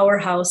this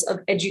powerhouse of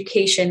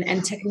education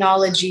and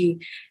technology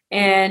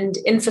and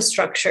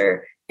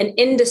infrastructure and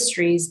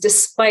industries,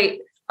 despite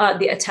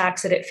the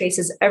attacks that it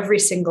faces every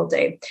single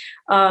day,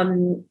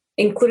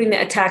 including the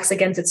attacks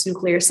against its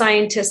nuclear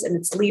scientists and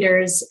its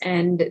leaders,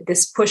 and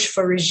this push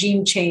for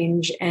regime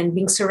change and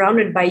being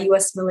surrounded by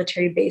U.S.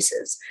 military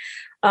bases.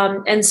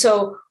 And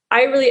so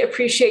I really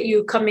appreciate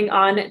you coming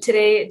on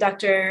today,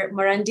 Dr.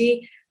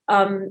 Marandi.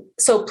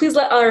 So please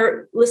let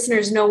our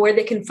listeners know where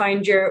they can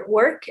find your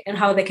work and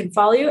how they can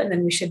follow you, and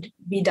then we should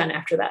be done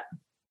after that.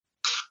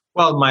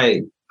 Well,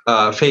 my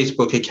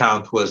Facebook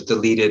account was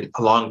deleted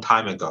a long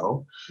time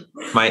ago.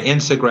 My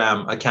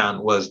Instagram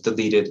account was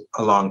deleted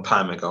a long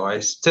time ago. I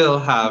still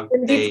have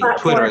a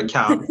Twitter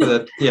account.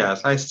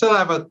 Yes, I still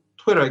have a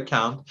Twitter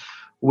account,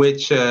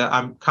 which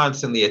I'm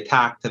constantly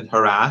attacked and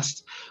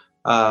harassed.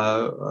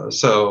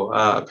 So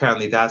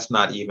apparently that's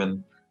not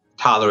even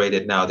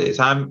tolerated nowadays.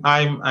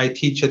 I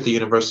teach at the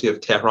University of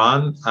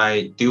Tehran.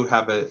 I do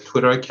have a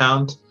Twitter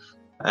account,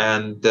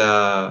 and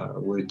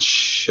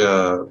which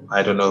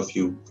I don't know if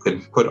you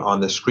can put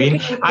on the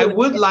screen. I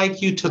would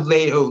like you to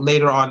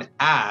later on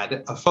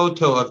add a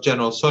photo of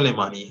General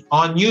Soleimani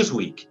on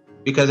Newsweek,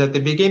 because at the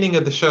beginning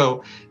of the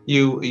show,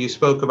 you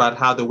spoke about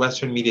how the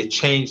Western media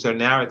changed their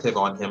narrative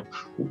on him.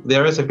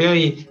 There is a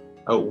very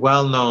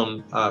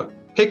well-known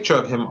picture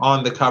of him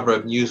on the cover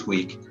of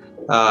Newsweek,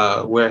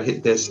 where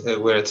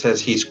it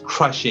says he's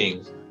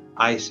crushing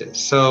ISIS.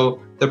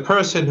 So the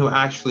person who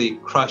actually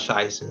crushed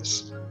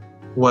ISIS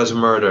was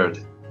murdered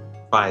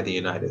by the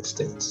United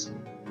States.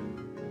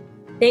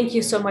 Thank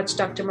you so much,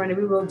 Dr. Marandi.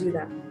 We will do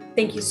that.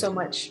 Thank you so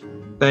much.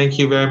 Thank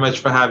you very much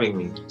for having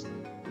me.